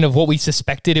is kind of what we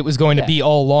suspected it was going to be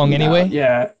all along anyway.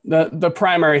 Yeah, the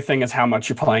primary thing is how much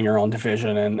you're playing your own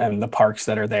division and the parks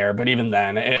that are there. But even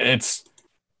then, it's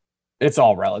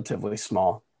all relatively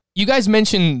small. You guys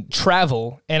mentioned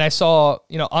travel, and I saw,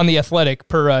 on The Athletic,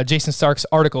 per Jason Stark's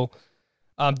article,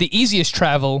 the easiest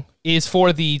travel is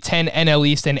for the 10 NL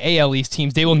East and AL East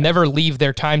teams. They will never leave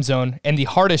their time zone. And the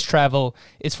hardest travel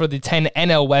is for the 10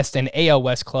 NL West and AL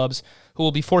West clubs, who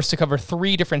will be forced to cover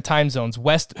 3 different time zones,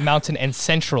 West, Mountain, and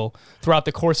Central, throughout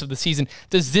the course of the season.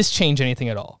 Does this change anything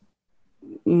at all?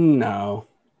 No.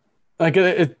 Like,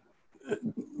 these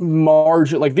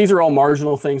are all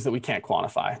marginal things that we can't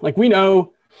quantify. Like, we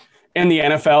know in the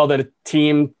NFL that a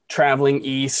team traveling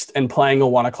east and playing a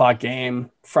 1:00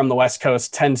 game from the West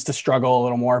Coast tends to struggle a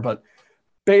little more, but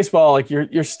baseball, like, you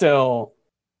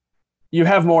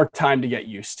have more time to get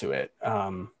used to it.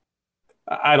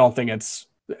 I don't think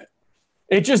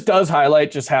it just does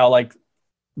highlight just how, like,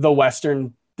 the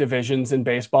Western divisions in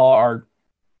baseball are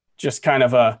just kind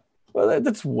of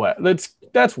that's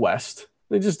West.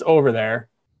 They're just over there.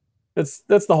 That's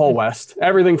the whole West.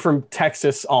 Everything from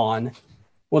Texas on.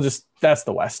 That's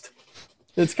the West.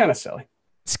 It's kind of silly.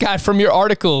 Scott, from your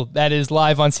article that is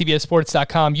live on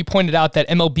CBSSports.com, you pointed out that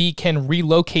MLB can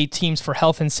relocate teams for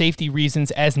health and safety reasons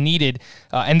as needed,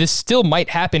 and this still might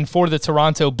happen for the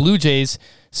Toronto Blue Jays.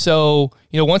 So,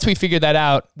 once we figure that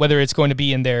out, whether it's going to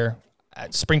be in their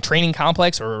spring training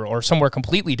complex or somewhere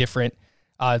completely different,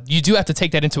 you do have to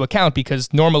take that into account,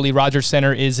 because normally Rogers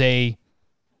Center is a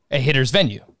hitter's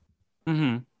venue.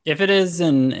 Mm-hmm. If it is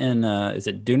in is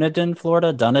it Dunedin,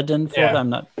 Florida? Dunedin, Florida? Yeah. I'm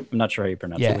not sure how you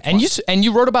pronounce it. And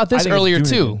you wrote about this earlier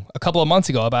too, a couple of months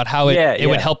ago, about how it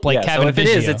would help Kevin So if Biggio.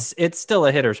 it is, it's still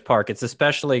a hitter's park. It's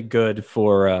especially good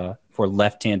for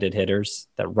left-handed hitters.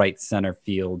 That right center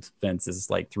field fence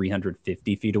is like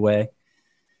 350 feet away.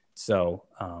 So,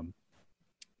 I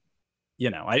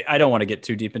don't want to get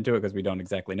too deep into it, because we don't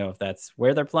exactly know if that's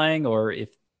where they're playing, or if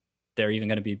they're even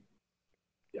going to be,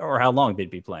 or how long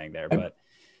they'd be playing there. But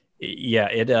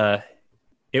yeah,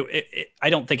 I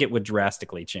don't think it would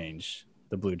drastically change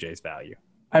the Blue Jays' value.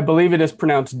 I believe it is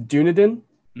pronounced Dunedin,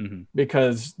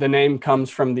 because the name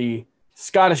comes from the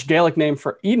Scottish Gaelic name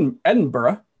for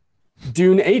Edinburgh,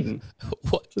 Dune Aiden.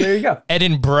 So there you go.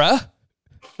 Edinburgh?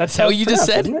 That's how you just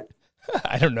said? Isn't it?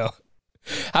 I don't know.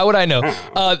 How would I know?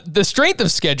 The strength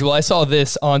of schedule, I saw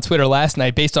this on Twitter last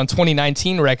night based on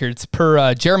 2019 records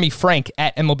per Jeremy Frank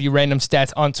at MLB Random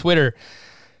Stats on Twitter.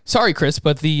 Sorry, Chris,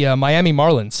 but the Miami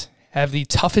Marlins have the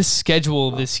toughest schedule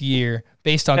this year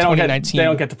based on 2019. They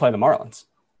don't get to play the Marlins.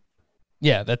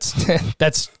 Yeah,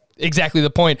 that's exactly the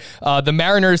point. The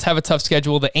Mariners have a tough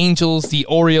schedule. The Angels, the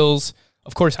Orioles.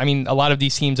 Of course, I mean, a lot of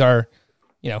these teams are,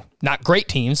 not great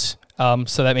teams,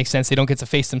 so that makes sense. They don't get to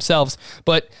face themselves.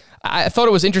 But I thought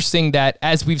it was interesting that,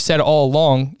 as we've said all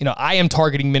along, I am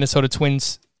targeting Minnesota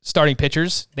Twins starting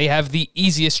pitchers. They have the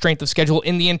easiest strength of schedule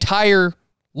in the entire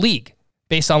league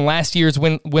based on last year's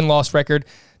win-loss record.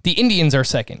 The Indians are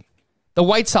second. The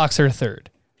White Sox are third.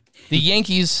 The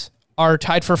Yankees are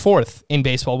tied for fourth in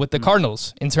baseball with the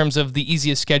Cardinals in terms of the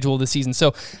easiest schedule of the season.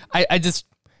 So I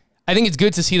think it's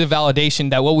good to see the validation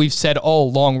that what we've said all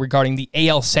along regarding the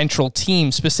AL Central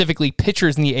team, specifically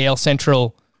pitchers in the AL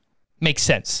Central, makes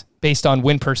sense based on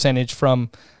win percentage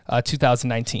from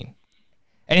 2019.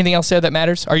 Anything else there that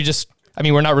matters? Are you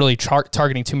we're not really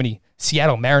targeting too many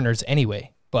Seattle Mariners anyway.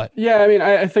 But yeah,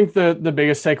 I think the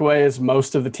biggest takeaway is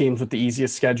most of the teams with the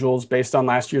easiest schedules based on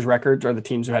last year's records are the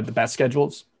teams who had the best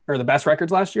schedules or the best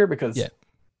records last year, because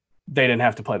they didn't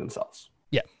have to play themselves.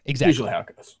 Yeah, exactly. Usually how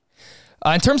it goes.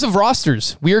 In terms of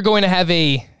rosters, we are going to have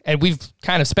and we've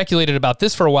kind of speculated about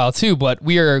this for a while too, but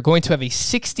we are going to have a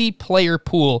 60-player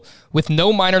pool with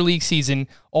no minor league season.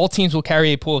 All teams will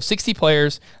carry a pool of 60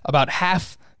 players, about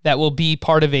half that will be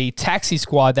part of a taxi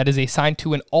squad that is assigned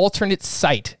to an alternate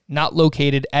site not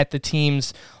located at the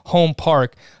team's home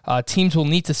park. Teams will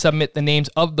need to submit the names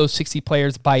of those 60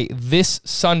 players by this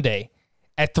Sunday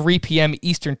at 3 p.m.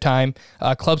 Eastern Time.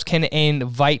 Clubs can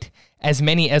invite as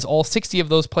many as all 60 of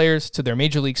those players to their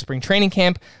Major League Spring Training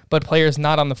Camp, but players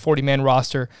not on the 40-man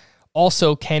roster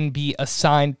also can be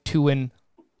assigned to an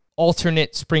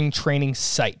alternate spring training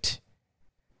site.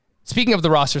 Speaking of the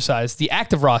roster size, the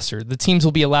active roster, the teams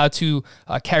will be allowed to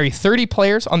carry 30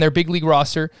 players on their big league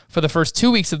roster for the first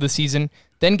 2 weeks of the season,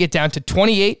 then get down to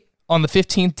 28 on the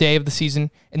 15th day of the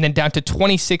season, and then down to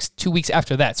 26 2 weeks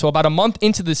after that. So about a month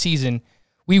into the season,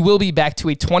 we will be back to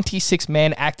a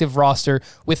 26-man active roster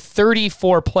with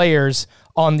 34 players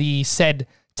on the said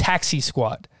taxi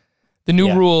squad. The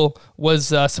new rule was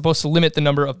supposed to limit the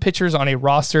number of pitchers on a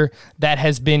roster. That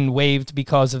has been waived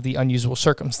because of the unusual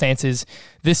circumstances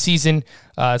this season.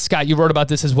 Scott, you wrote about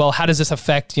this as well. How does this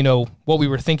affect, what we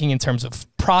were thinking in terms of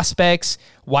prospects?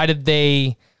 Why did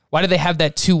they have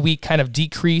that 2-week kind of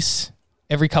decrease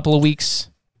every couple of weeks?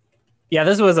 Yeah,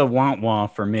 this was a wah-wah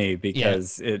for me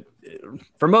because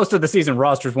for most of the season,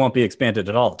 rosters won't be expanded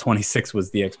at all. 26 was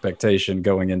the expectation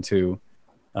going into,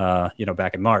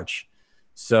 back in March.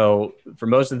 So for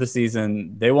most of the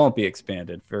season, they won't be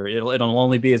expanded. It'll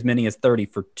only be as many as 30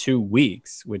 for 2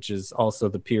 weeks, which is also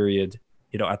the period,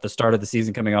 at the start of the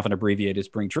season coming off an abbreviated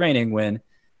spring training when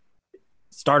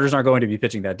starters aren't going to be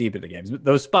pitching that deep in the games.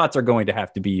 Those spots are going to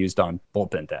have to be used on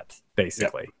bullpen depth,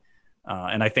 basically.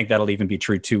 Yep. And I think that'll even be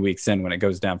true 2 weeks in when it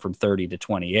goes down from 30 to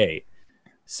 28.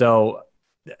 So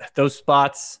those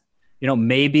spots,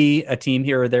 maybe a team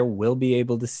here or there will be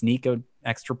able to sneak an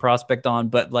extra prospect on,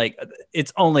 but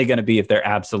it's only going to be if they're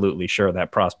absolutely sure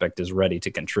that prospect is ready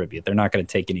to contribute. They're not going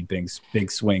to take any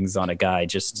big swings on a guy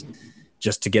just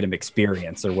to get him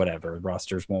experience or whatever.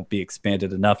 Rosters won't be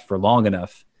expanded enough for long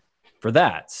enough for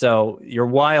that. So your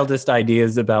wildest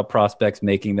ideas about prospects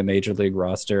making the major league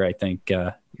roster, I think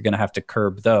you're going to have to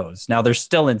curb those. Now there's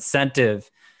still incentive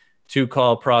to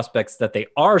call prospects that they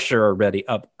are sure are ready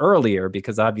up earlier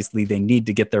because obviously they need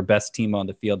to get their best team on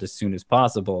the field as soon as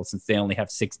possible since they only have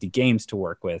 60 games to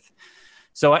work with.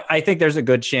 So I think there's a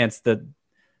good chance that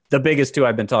the biggest two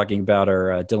I've been talking about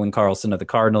are Dylan Carlson of the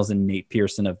Cardinals and Nate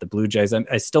Pearson of the Blue Jays.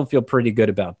 I still feel pretty good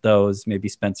about those. Maybe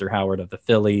Spencer Howard of the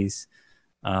Phillies,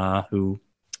 who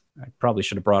I probably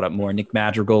should have brought up more. Nick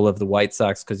Madrigal of the White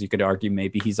Sox, because you could argue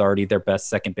maybe he's already their best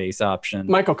second base option.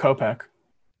 Michael Kopech.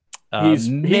 He's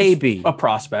maybe a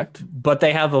prospect, but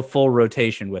they have a full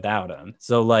rotation without him.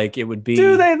 So it would be.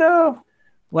 Do they though?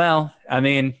 Well, I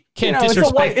mean, can't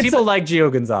disrespect people like Gio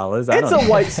Gonzalez. It's a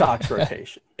White Sox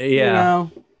rotation. Yeah.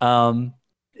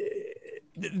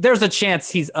 There's a chance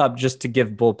he's up just to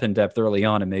give bullpen depth early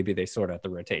on, and maybe they sort out the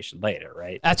rotation later,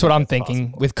 right? That's what I'm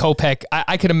thinking possible. With Kopech.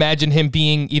 I could imagine him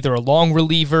being either a long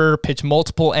reliever, pitch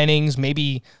multiple innings,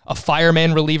 maybe a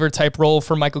fireman reliever type role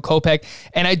for Michael Kopech.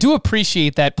 And I do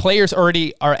appreciate that players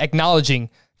already are acknowledging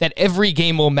that every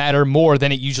game will matter more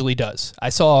than it usually does. I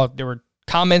saw there were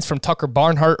comments from Tucker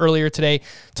Barnhart earlier today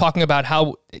talking about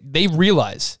how they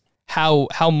realize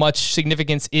how much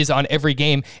significance is on every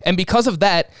game. And because of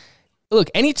that, look,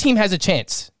 any team has a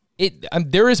chance.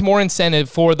 There is more incentive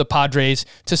for the Padres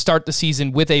to start the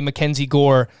season with a Mackenzie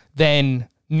Gore than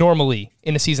normally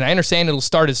in a season. I understand it'll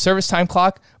start as service time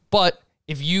clock, but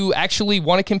if you actually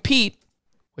want to compete,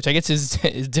 which I guess is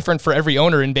different for every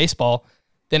owner in baseball,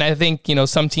 then I think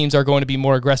some teams are going to be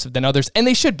more aggressive than others, and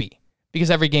they should be because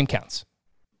every game counts.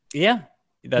 Yeah,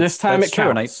 this time it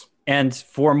counts. And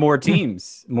for more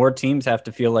teams have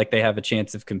to feel like they have a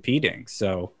chance of competing.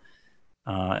 So.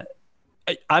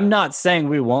 I'm not saying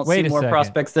we won't see more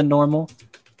prospects than normal.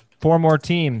 4 more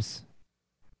teams.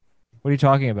 What are you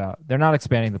talking about? They're not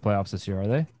expanding the playoffs this year, are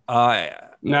they?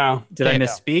 No. Did I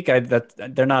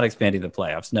misspeak? They're not expanding the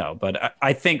playoffs, no. But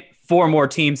I think 4 more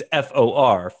teams,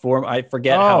 FOR. I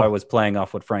forget how I was playing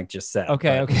off what Frank just said.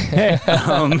 Okay.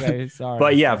 Okay, sorry.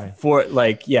 But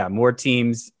yeah, more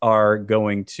teams are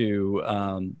going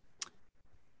to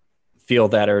feel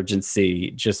that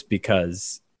urgency just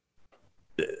because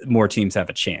more teams have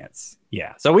a chance.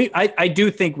 Yeah. So I do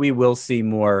think we will see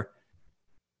more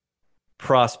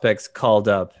prospects called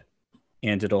up,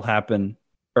 and it'll happen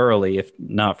early, if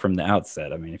not from the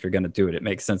outset. I mean, if you're going to do it, it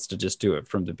makes sense to just do it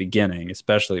from the beginning,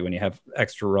 especially when you have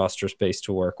extra roster space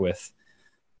to work with.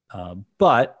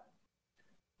 But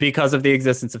because of the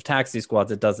existence of taxi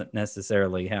squads, it doesn't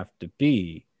necessarily have to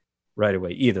be right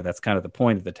away either. That's kind of the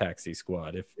point of the taxi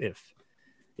squad. If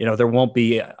there won't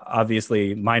be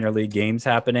obviously minor league games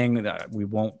happening. We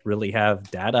won't really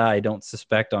have data, I don't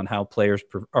suspect, on how players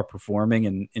are performing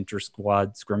in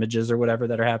inter-squad scrimmages or whatever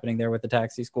that are happening there with the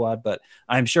taxi squad. But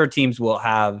I'm sure teams will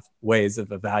have ways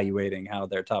of evaluating how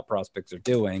their top prospects are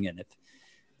doing. And if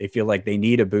they feel like they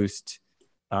need a boost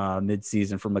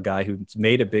mid-season from a guy who's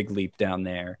made a big leap down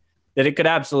there, that it could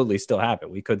absolutely still happen.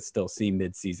 We could still see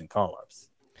mid-season call-ups.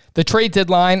 The trade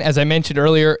deadline, as I mentioned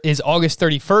earlier, is August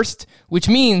 31st, which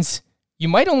means you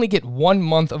might only get 1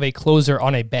 month of a closer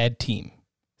on a bad team.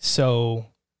 So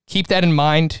keep that in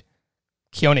mind.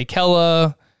 Keone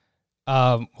Kela,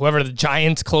 whoever the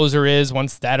Giants closer is,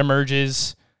 once that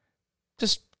emerges,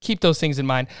 just keep those things in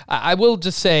mind. I will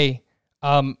just say,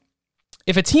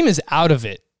 if a team is out of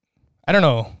it, I don't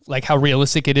know how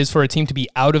realistic it is for a team to be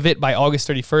out of it by August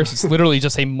 31st. It's literally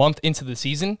just a month into the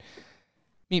season. I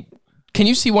mean, can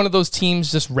you see one of those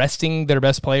teams just resting their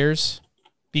best players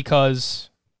because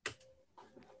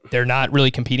they're not really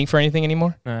competing for anything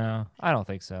anymore? No, I don't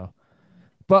think so.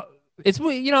 But it's,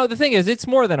 the thing is, it's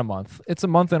more than a month. It's a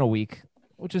month and a week,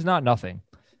 which is not nothing.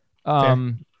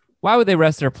 Why would they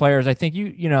rest their players? I think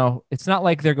it's not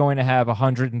like they're going to have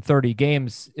 130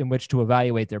 games in which to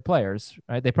evaluate their players,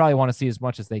 right? They probably want to see as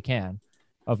much as they can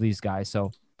of these guys.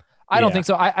 So I don't think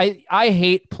so. I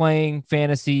hate playing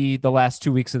fantasy the last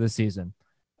 2 weeks of the season.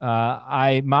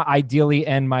 I ideally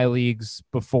end my leagues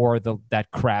before that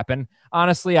crap. And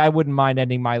honestly, I wouldn't mind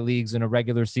ending my leagues in a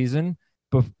regular season,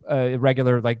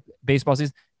 regular like baseball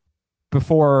season,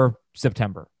 before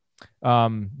September.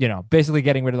 Basically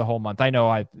getting rid of the whole month. I know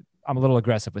I'm a little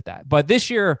aggressive with that, but this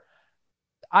year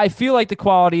I feel like the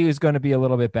quality is going to be a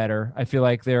little bit better. I feel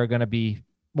like there are going to be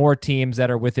more teams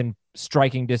that are within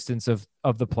striking distance of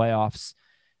the playoffs.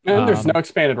 And there's no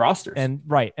expanded rosters. And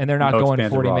they're not going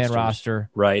 40-man roster.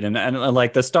 Right. And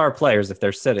like the star players, if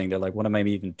they're sitting, they're like, what am I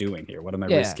even doing here? What am I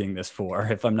risking this for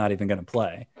if I'm not even going to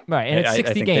play? Right. And it's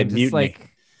 60 games. It's like,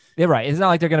 yeah, right. It's not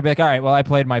like they're going to be like, all right, well, I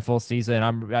played my full season.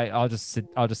 I'll just sit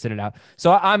it out.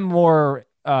 So I'm more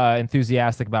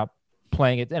enthusiastic about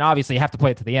playing it. And obviously you have to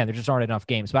play it to the end. There just aren't enough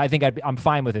games, but I think I'm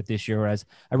fine with it this year, whereas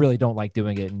I really don't like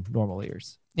doing it in normal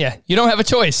years. Yeah, you don't have a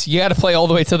choice. You got to play all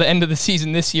the way to the end of the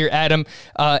season this year, Adam.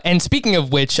 And speaking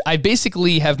of which, I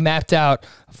basically have mapped out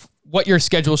what your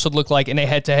schedule should look like in a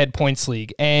head-to-head points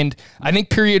league. And I think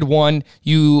period 1,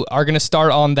 you are going to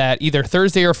start on that either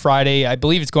Thursday or Friday. I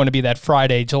believe it's going to be that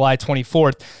Friday, July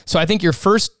 24th. So I think your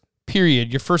first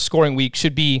period, your first scoring week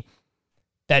should be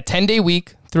that 10-day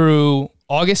week through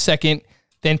August 2nd.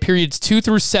 Then periods 2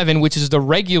 through 7, which is the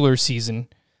regular season,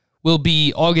 will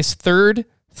be August 3rd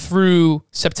through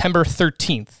September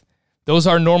 13th. Those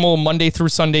are normal Monday through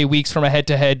Sunday weeks from a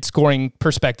head-to-head scoring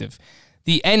perspective.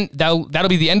 That'll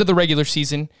be the end of the regular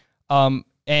season. And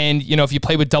if you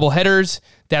play with double headers,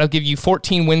 that'll give you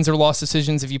 14 wins or loss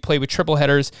decisions. If you play with triple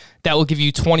headers, that will give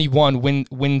you 21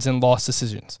 wins and loss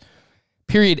decisions.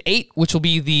 Period 8, which will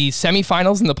be the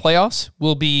semifinals and the playoffs,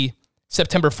 will be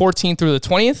September 14th through the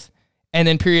 20th. And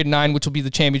then period 9, which will be the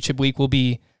championship week, will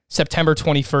be September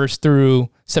 21st through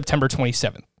September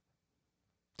 27th.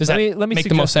 Does that make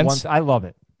the most sense? I love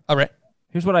it. All right.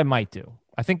 Here's what I might do.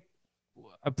 I think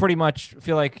I pretty much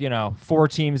feel like, 4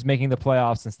 teams making the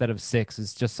playoffs instead of 6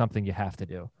 is just something you have to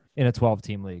do in a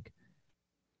 12-team league.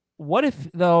 What if,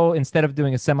 though, instead of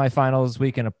doing a semifinals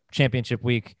week and a championship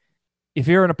week, if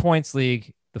you're in a points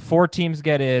league, the 4 teams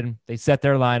get in, they set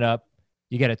their lineup,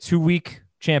 you get a 2-week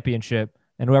championship,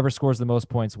 and whoever scores the most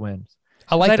points wins.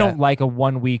 I don't like a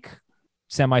 1-week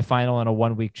semifinal and a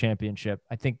 1-week championship.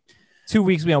 I think 2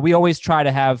 weeks, we always try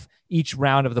to have each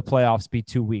round of the playoffs be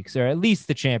 2 weeks, or at least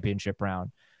the championship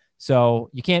round. So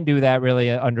you can't do that really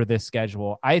under this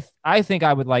schedule. I think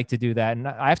I would like to do that, and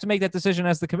I have to make that decision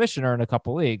as the commissioner in a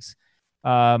couple leagues.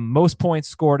 Most points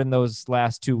scored in those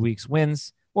last 2 weeks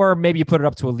wins, or maybe you put it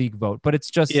up to a league vote. But it's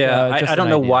just I don't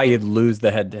know why you'd lose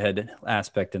the head-to-head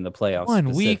aspect in the playoffs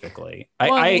 1 specifically. week.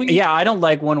 I don't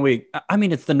like 1 week. I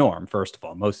mean, it's the norm. First of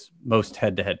all, most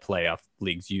head-to-head playoff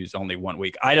leagues use only 1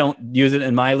 week. I don't use it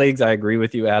in my leagues. I agree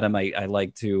with you, Adam. I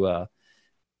like to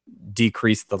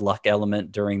decrease the luck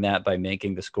element during that by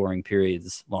making the scoring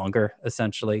periods longer,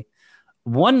 essentially.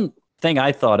 One thing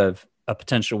I thought of, a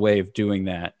potential way of doing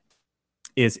that,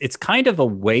 is it's kind of a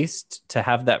waste to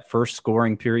have that first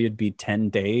scoring period be 10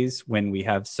 days when we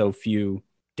have so few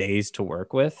days to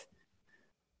work with.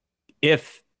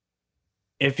 If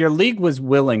your league was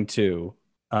willing to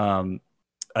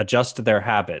adjust their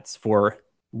habits for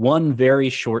one very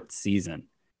short season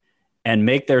and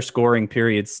make their scoring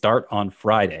periods start on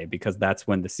Friday, because that's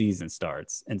when the season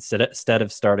starts, instead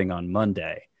of starting on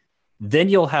Monday, then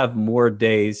you'll have more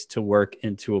days to work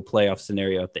into a playoff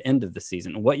scenario at the end of the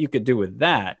season. And what you could do with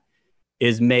that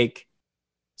is make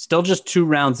still just 2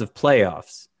 rounds of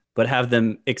playoffs, but have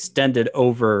them extended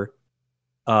over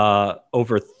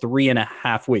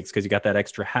 3.5 weeks, because you got that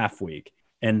extra half week,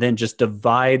 and then just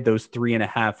divide those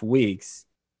 3.5 weeks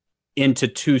into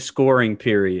 2 scoring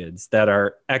periods that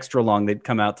are extra long. They'd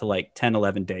come out to like 10,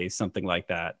 11 days, something like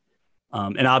that.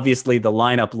 And obviously the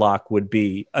lineup lock would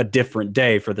be a different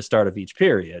day for the start of each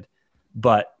period.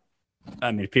 But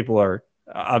I mean, people are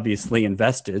obviously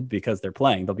invested because they're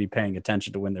playing. They'll be paying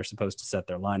attention to when they're supposed to set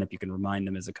their lineup. You can remind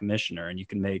them as a commissioner, and you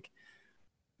can make,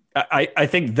 I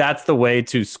think that's the way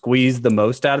to squeeze the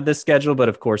most out of this schedule. But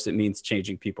of course it means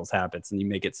changing people's habits, and you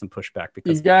may get some pushback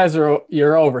because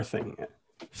you're overthinking it.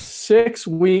 6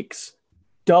 weeks,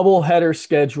 double header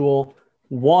schedule,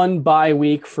 1 bye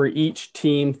week for each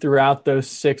team throughout those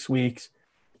 6 weeks.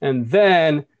 And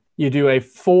then you do a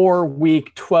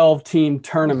 4-week, 12-team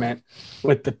tournament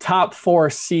with the top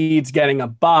 4 seeds getting a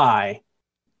bye.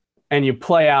 and you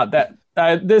play out that.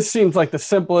 This seems like the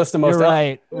simplest and most. You're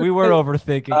right. We were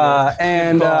overthinking.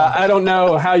 I don't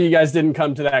know how you guys didn't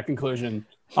come to that conclusion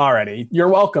already. You're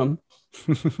welcome.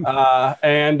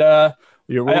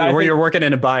 You're working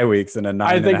into bye weeks in a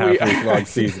 9.5 week long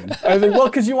season. I think,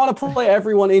 because you want to play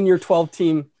everyone in your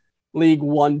 12-team league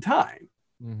one time.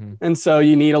 Mm-hmm. And so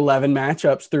you need 11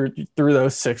 matchups through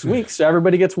those 6 weeks. So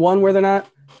everybody gets one where they're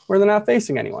not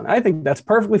facing anyone. I think that's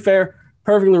perfectly fair,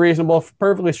 perfectly reasonable,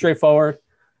 perfectly straightforward.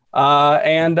 Let's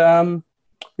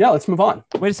move on.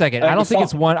 Wait a second. I don't think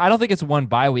it's one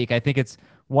bye week. I think it's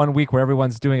 1 week where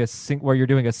everyone's doing where you're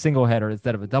doing a single header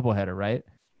instead of a double header, right?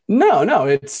 No,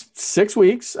 it's 6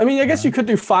 weeks. I mean, I guess you could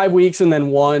do 5 weeks and then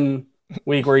 1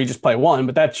 week where you just play one,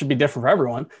 but that should be different for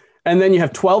everyone. And then you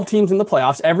have 12 teams in the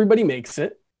playoffs. Everybody makes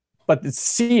it, but it's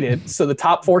seeded. So the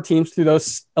top 4 teams through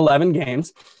those 11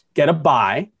 games get a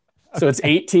bye. So it's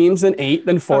 8 teams, then 8,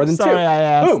 then 4, then 2. I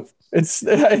asked. Boom.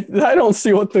 I don't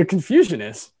see what the confusion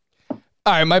is.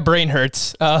 All right, my brain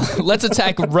hurts. Let's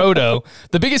attack Roto.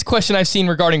 The biggest question I've seen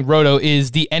regarding Roto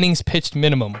is the innings pitched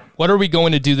minimum. What are we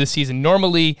going to do this season?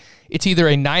 Normally, it's either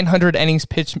a 900 innings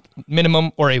pitched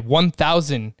minimum or a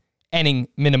 1,000 inning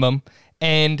minimum.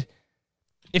 And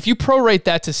if you prorate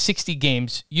that to 60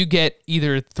 games, you get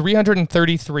either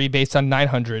 333 based on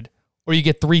 900 or you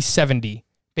get 370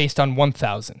 based on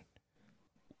 1,000.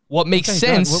 What makes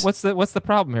sense? What's the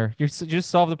problem here? You just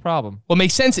solved the problem. What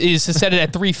makes sense is to set it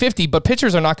at 350, but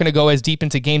pitchers are not going to go as deep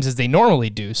into games as they normally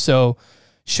do. So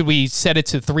should we set it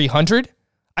to 300?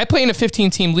 I play in a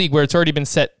 15-team league where it's already been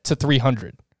set to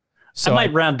 300. So I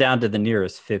might round down to the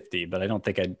nearest 50, but I don't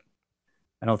think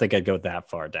I'd go that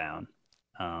far down.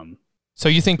 So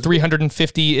you think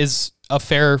 350 is a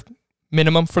fair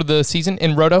minimum for the season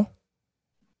in Roto?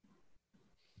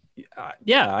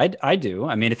 Yeah, I do.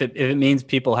 I mean, if it means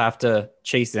people have to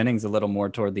chase innings a little more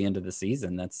toward the end of the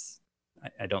season,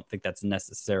 I don't think that's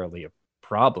necessarily a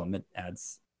problem. It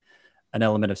adds an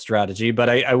element of strategy, but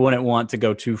I wouldn't want to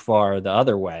go too far the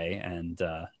other way and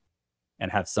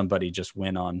have somebody just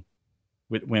win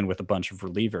with a bunch of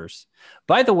relievers.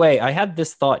 By the way, I had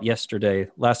this thought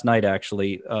last night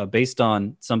actually, based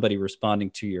on somebody responding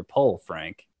to your poll,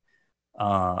 Frank,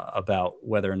 about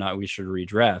whether or not we should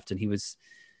redraft, and he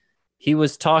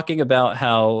was talking about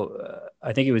how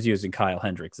I think he was using Kyle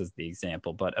Hendricks as the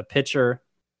example, but a pitcher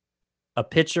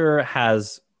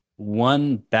has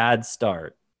one bad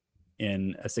start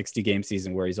in a 60-game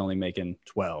season where he's only making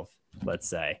 12, let's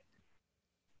say,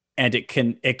 and it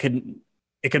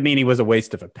could mean he was a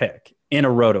waste of a pick in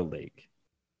a Roto league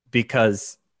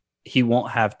because he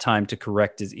won't have time to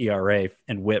correct his ERA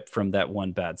and WHIP from that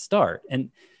one bad start, and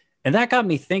that got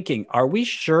me thinking: are we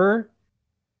sure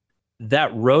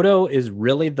that Roto is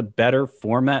really the better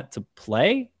format to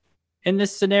play in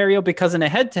this scenario? Because in a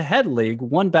head-to-head league,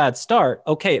 one bad start,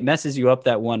 okay, it messes you up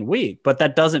that 1 week, but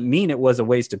that doesn't mean it was a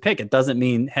waste of pick. It doesn't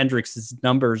mean Hendricks'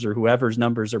 numbers or whoever's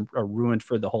numbers are ruined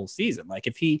for the whole season. Like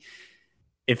if he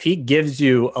gives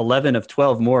you 11 of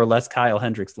 12 more or less Kyle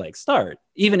Hendricks-like start,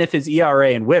 even if his ERA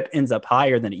and WHIP ends up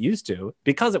higher than it used to,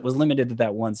 because it was limited to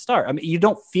that one start. I mean, you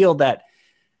don't feel that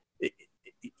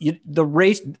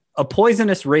a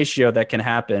poisonous ratio that can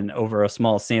happen over a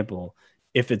small sample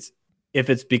if it's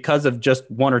because of just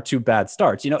 1 or 2 bad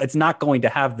starts. It's not going to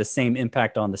have the same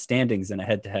impact on the standings in a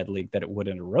head-to-head league that it would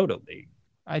in a Roto league.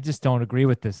 I just don't agree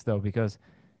with this though, because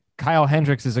Kyle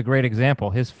Hendricks is a great example.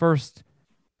 His first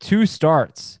 2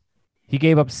 starts, he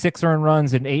gave up 6 earned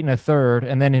runs in 8 1/3,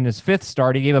 and then in his 5th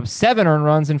start, he gave up 7 earned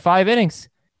runs in 5 innings.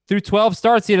 Through 12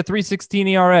 starts, he had a 3.16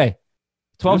 ERA.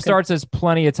 12 starts is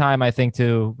plenty of time, I think,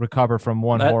 to recover from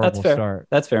one horrible start.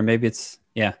 That's fair. Maybe it's.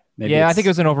 I think it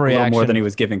was an overreaction. A little more than he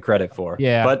was given credit for.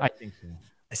 Yeah, but I think so.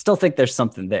 I still think there's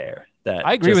something there. That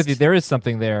I agree with you. There is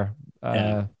something there.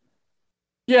 I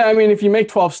mean, if you make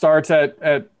 12 starts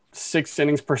at 6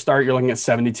 innings per start, you're looking at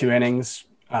 72 innings.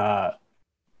 A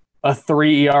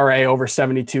 3 ERA over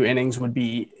 72 innings would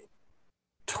be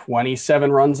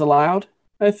 27 runs allowed,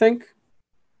 I think.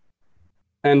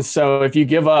 And so if you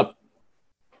give up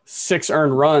 6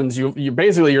 earned runs, you're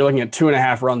looking at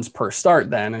 2.5 runs per start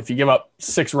then. If you give up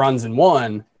 6 runs in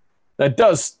one, that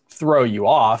does throw you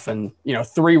off. And,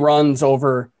 3 runs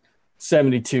over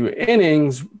 72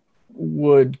 innings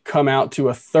would come out to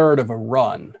a third of a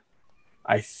run,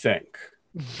 I think.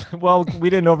 Well, we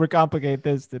didn't overcomplicate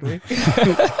this, did we?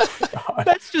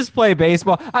 Let's just play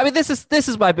baseball. I mean, this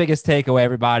is my biggest takeaway,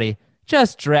 everybody.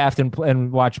 Just draft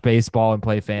and watch baseball and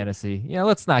play fantasy.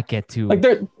 Let's not get too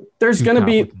there is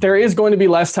going to be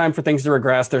less time for things to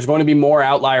regress. There's going to be more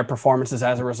outlier performances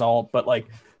as a result, but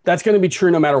that's going to be true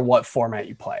no matter what format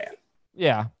you play in.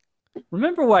 Yeah.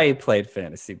 Remember why he played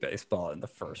fantasy baseball in the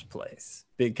first place?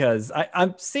 Because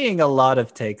I'm seeing a lot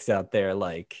of takes out there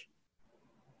like,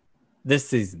 this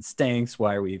season stinks.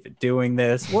 Why are we even doing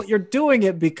this? Well, you're doing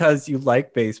it because you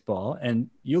like baseball and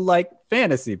you like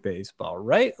fantasy baseball,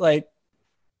 right? Like,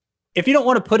 if you don't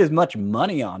want to put as much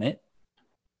money on it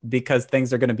because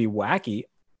things are going to be wacky,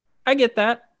 I get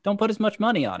that. Don't put as much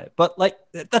money on it. But like,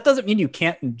 that doesn't mean you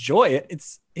can't enjoy it.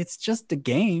 It's just a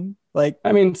game. Like,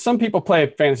 I mean, some people play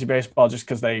fantasy baseball just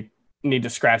because they need to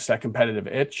scratch that competitive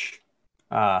itch.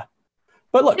 But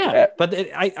look,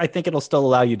 I think it'll still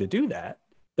allow you to do that.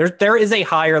 There is a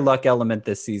higher luck element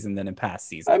this season than in past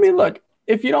seasons. I mean, look,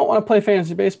 if you don't want to play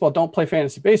fantasy baseball, don't play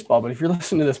fantasy baseball. But if you're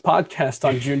listening to this podcast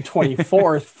on June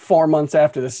 24th, 4 months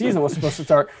after the season was supposed to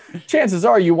start, chances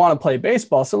are you want to play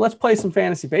baseball. So let's play some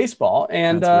fantasy baseball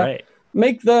and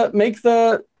make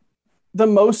the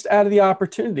most out of the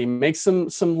opportunity. Make some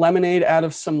lemonade out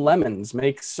of some lemons.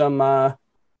 Make some,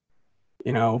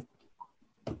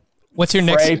 What's your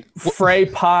next fray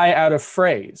pie out of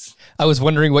phrase? I was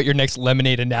wondering what your next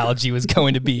lemonade analogy was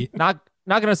going to be. Not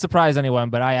going to surprise anyone,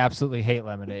 but I absolutely hate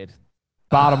lemonade.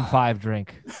 Bottom 5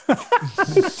 drink.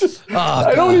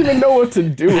 I don't even know what to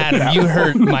do. Adam, you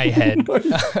hurt my head.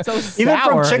 So sour. Even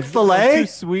from Chick-fil-A? Too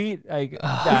sweet.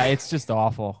 It's just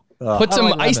awful. Put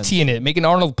some iced tea in it. Make an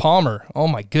Arnold Palmer. Oh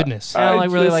my goodness. I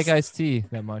don't really like iced tea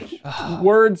that much.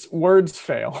 Words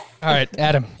fail. All right,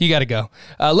 Adam, you got to go.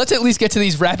 Let's at least get to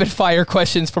these rapid fire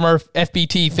questions from our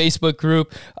FBT Facebook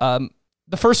group.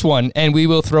 The first one, and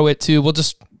we'll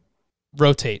just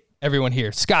rotate everyone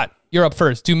here. Scott, you're up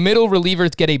first. Do middle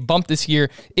relievers get a bump this year?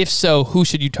 If so, who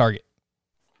should you target?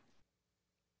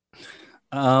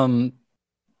 I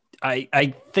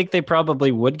think they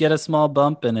probably would get a small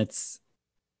bump, and it's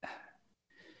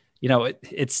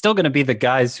still going to be the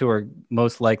guys who are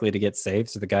most likely to get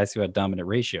saves, or the guys who had dominant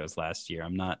ratios last year.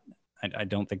 I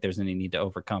don't think there's any need to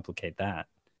overcomplicate that.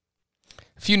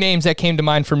 A few names that came to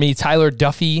mind for me: Tyler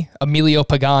Duffy, Emilio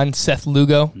Pagan, Seth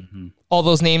Lugo. Mm-hmm. All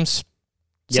those names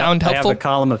sound helpful. I have a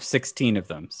column of 16 of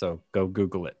them, so go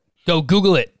Google it. Go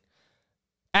Google it.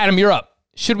 Adam, you're up.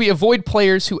 Should we avoid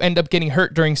players who end up getting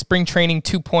hurt during spring training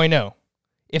 2.0?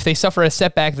 If they suffer a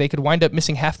setback, they could wind up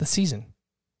missing half the season.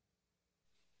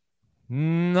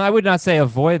 I would not say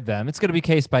avoid them. It's going to be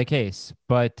case by case,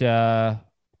 but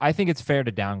I think it's fair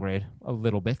to downgrade a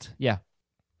little bit. Yeah.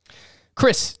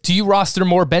 Chris, do you roster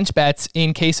more bench bats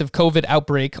in case of COVID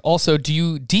outbreak? Also, do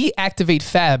you deactivate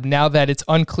FAB now that it's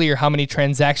unclear how many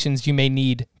transactions you may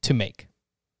need to make?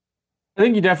 I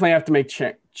think you definitely have to make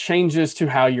changes to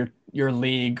how your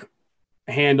league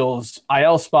handles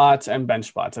IL spots and bench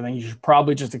spots. I think you should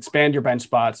probably just expand your bench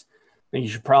spots. I think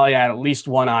you should probably add at least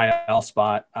one IL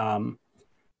spot.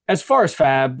 As far as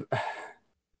FAB,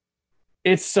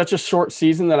 it's such a short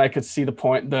season that I could see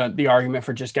the argument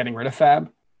for just getting rid of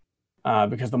FAB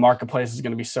because the marketplace is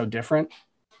going to be so different.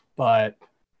 But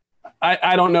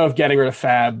I don't know if getting rid of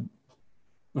FAB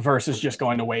versus just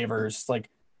going to waivers, like,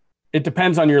 it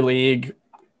depends on your league.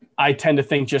 I tend to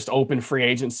think just open free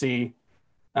agency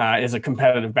is a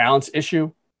competitive balance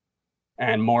issue,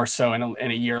 and more so in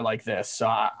a year like this. So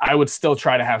I would still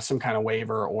try to have some kind of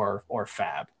waiver or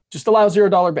FAB. Just allow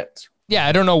 $0 bids. Yeah,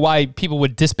 I don't know why people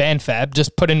would disband FAB.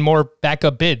 Just put in more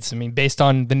backup bids. I mean, based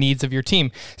on the needs of your team.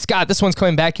 Scott, this one's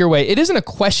coming back your way. It isn't a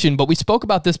question, but we spoke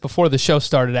about this before the show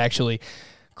started, actually.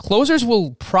 Closers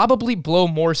will probably blow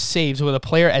more saves with a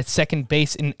player at second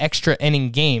base in extra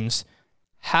inning games.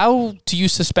 How do you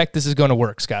suspect this is going to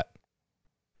work, Scott?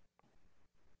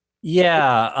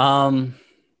 Yeah.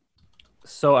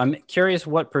 So I'm curious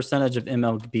what percentage of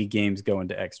MLB games go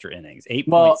into extra innings.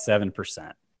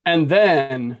 8.7%. And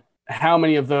then how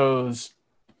many of those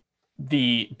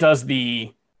does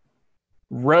the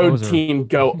road team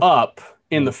go up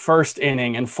in the first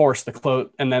inning and force the close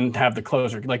and then have the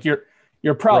closer? Like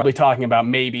you're probably talking about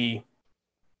maybe,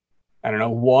 I don't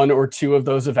know, 1 or 2 of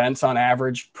those events on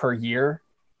average per year.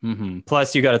 Mm-hmm.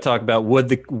 Plus, you got to talk about would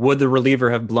the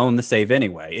reliever have blown the save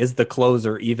anyway? Is the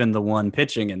closer even the one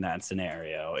pitching in that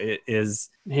scenario?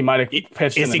 He might have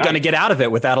pitched? Is he going to get out of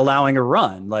it without allowing a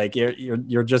run? Like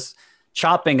you're just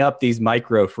chopping up these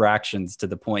micro fractions to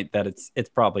the point that it's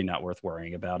probably not worth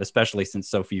worrying about, especially since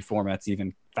so few formats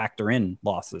even factor in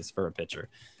losses for a pitcher.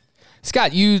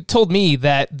 Scott, you told me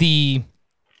that the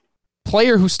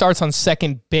player who starts on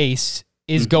second base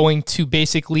is going to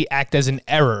basically act as an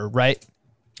error, right?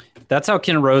 That's how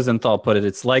Ken Rosenthal put it.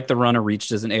 It's like the runner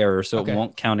reached as an error, so it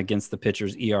won't count against the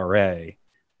pitcher's ERA,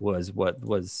 was what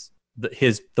was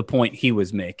the point he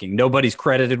was making. Nobody's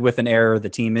credited with an error. The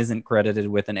team isn't credited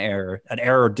with an error. An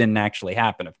error didn't actually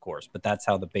happen, of course, but that's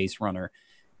how the base runner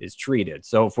is treated.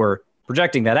 So if we're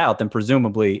projecting that out, then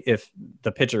presumably if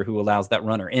the pitcher who allows that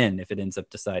runner in, if it ends up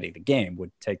deciding the game,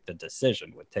 would take the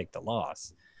decision, would take the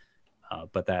loss.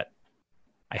 But that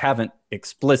I haven't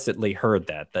explicitly heard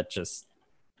that just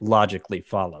logically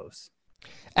follows.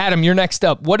 Adam, you're next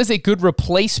up. What is a good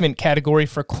replacement category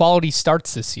for quality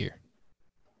starts this year?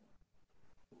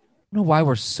 I don't know why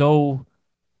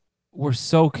we're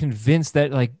so convinced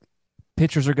that like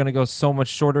pitchers are going to go so much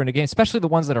shorter in a game, especially the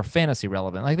ones that are fantasy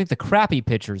relevant. I think the crappy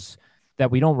pitchers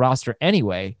that we don't roster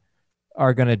anyway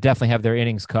are going to definitely have their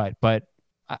innings cut. But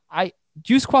I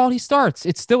use quality starts.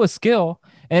 It's still a skill,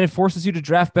 and it forces you to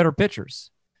draft better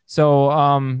pitchers. So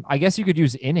I guess you could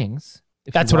use innings.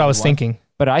 That's what I was thinking.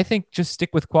 But I think just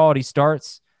stick with quality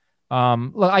starts.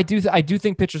 Look, I do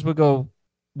think pitchers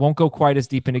won't go quite as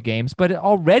deep into games, but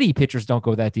already pitchers don't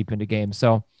go that deep into games.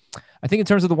 So I think in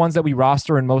terms of the ones that we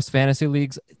roster in most fantasy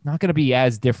leagues, it's not going to be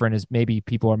as different as maybe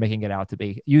people are making it out to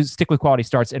be. Stick with quality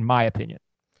starts, in my opinion.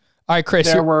 All right,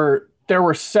 Chris. There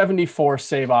were 74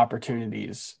 save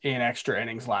opportunities in extra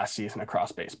innings last season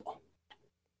across baseball.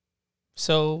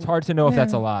 So it's hard to know if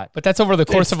that's a lot. But that's over the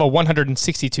course of a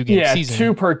 162-game season.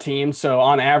 2 per team. So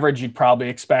on average, you'd probably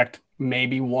expect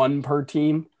maybe 1 per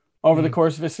team over the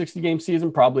course of a 60-game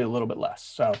season, probably a little bit less.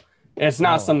 So it's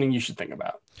not something you should think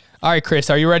about. All right, Chris,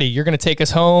 are you ready? You're going to take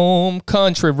us home,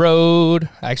 country road.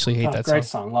 I actually hate that song. Great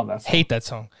song. Love that song. Hate that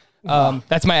song.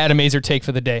 That's my Adam Azer take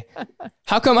for the day.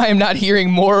 How come I am not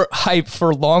hearing more hype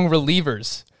for long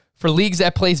relievers? For leagues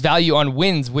that place value on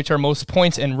wins, which are most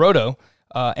points in Roto,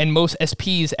 and most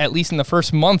SPs, at least in the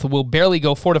first month, will barely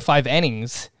go 4 to 5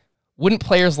 innings. Wouldn't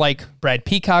players like Brad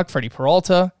Peacock, Freddie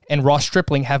Peralta, and Ross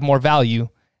Stripling have more value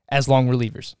as long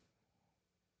relievers?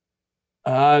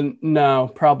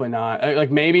 No, probably not.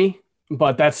 Like maybe,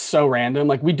 but that's so random.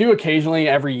 Like we do occasionally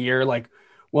every year, like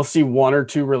we'll see 1 or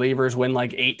 2 relievers win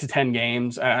like 8 to 10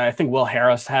 games. I think Will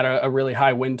Harris had a really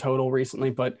high win total recently,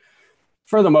 but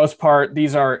for the most part,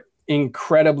 these are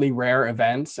incredibly rare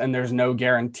events, and there's no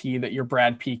guarantee that your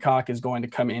Brad Peacock is going to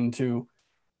come into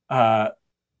the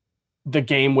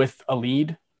game with a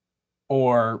lead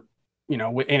or,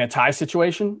 in a tie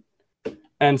situation.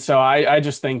 And so I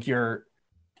just think you're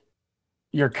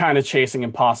kind of chasing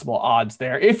impossible odds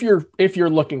there. If you're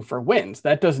looking for wins,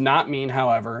 that does not mean,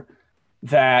 however,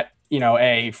 that,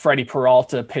 a Freddie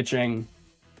Peralta pitching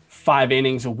 5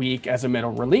 innings a week as a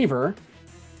middle reliever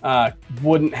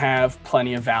wouldn't have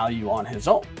plenty of value on his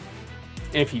own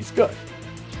if he's good.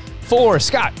 For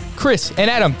Scott, Chris,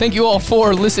 and Adam, thank you all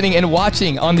for listening and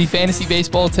watching on the Fantasy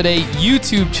Baseball Today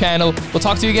YouTube channel. We'll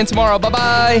talk to you again tomorrow.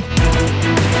 Bye-bye.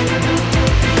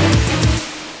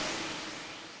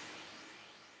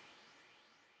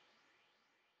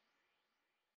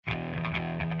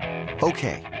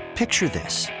 Okay, picture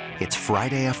this. It's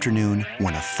Friday afternoon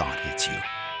when a thought hits you.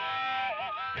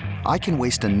 I can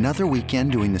waste another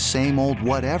weekend doing the same old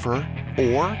whatever,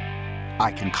 or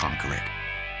I can conquer it.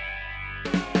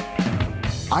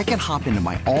 I can hop into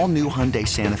my all-new Hyundai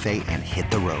Santa Fe and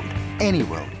hit the road. Any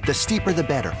road. The steeper, the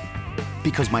better.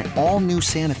 Because my all-new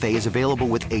Santa Fe is available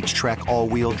with H-Track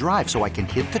all-wheel drive, so I can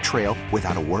hit the trail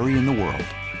without a worry in the world.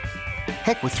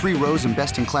 Heck, with 3 rows and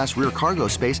best-in-class rear cargo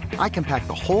space, I can pack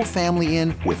the whole family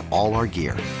in with all our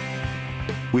gear.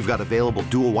 We've got available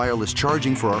dual wireless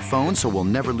charging for our phones, so we'll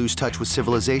never lose touch with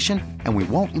civilization, and we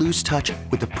won't lose touch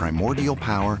with the primordial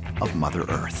power of Mother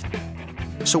Earth.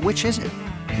 So which is it?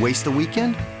 Waste the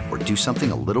weekend or do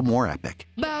something a little more epic?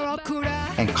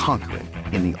 And conquer it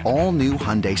in the all-new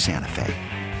Hyundai Santa Fe.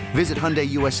 Visit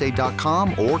HyundaiUSA.com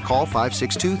or call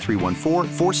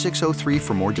 562-314-4603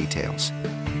 for more details.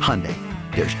 Hyundai,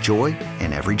 there's joy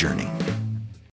in every journey.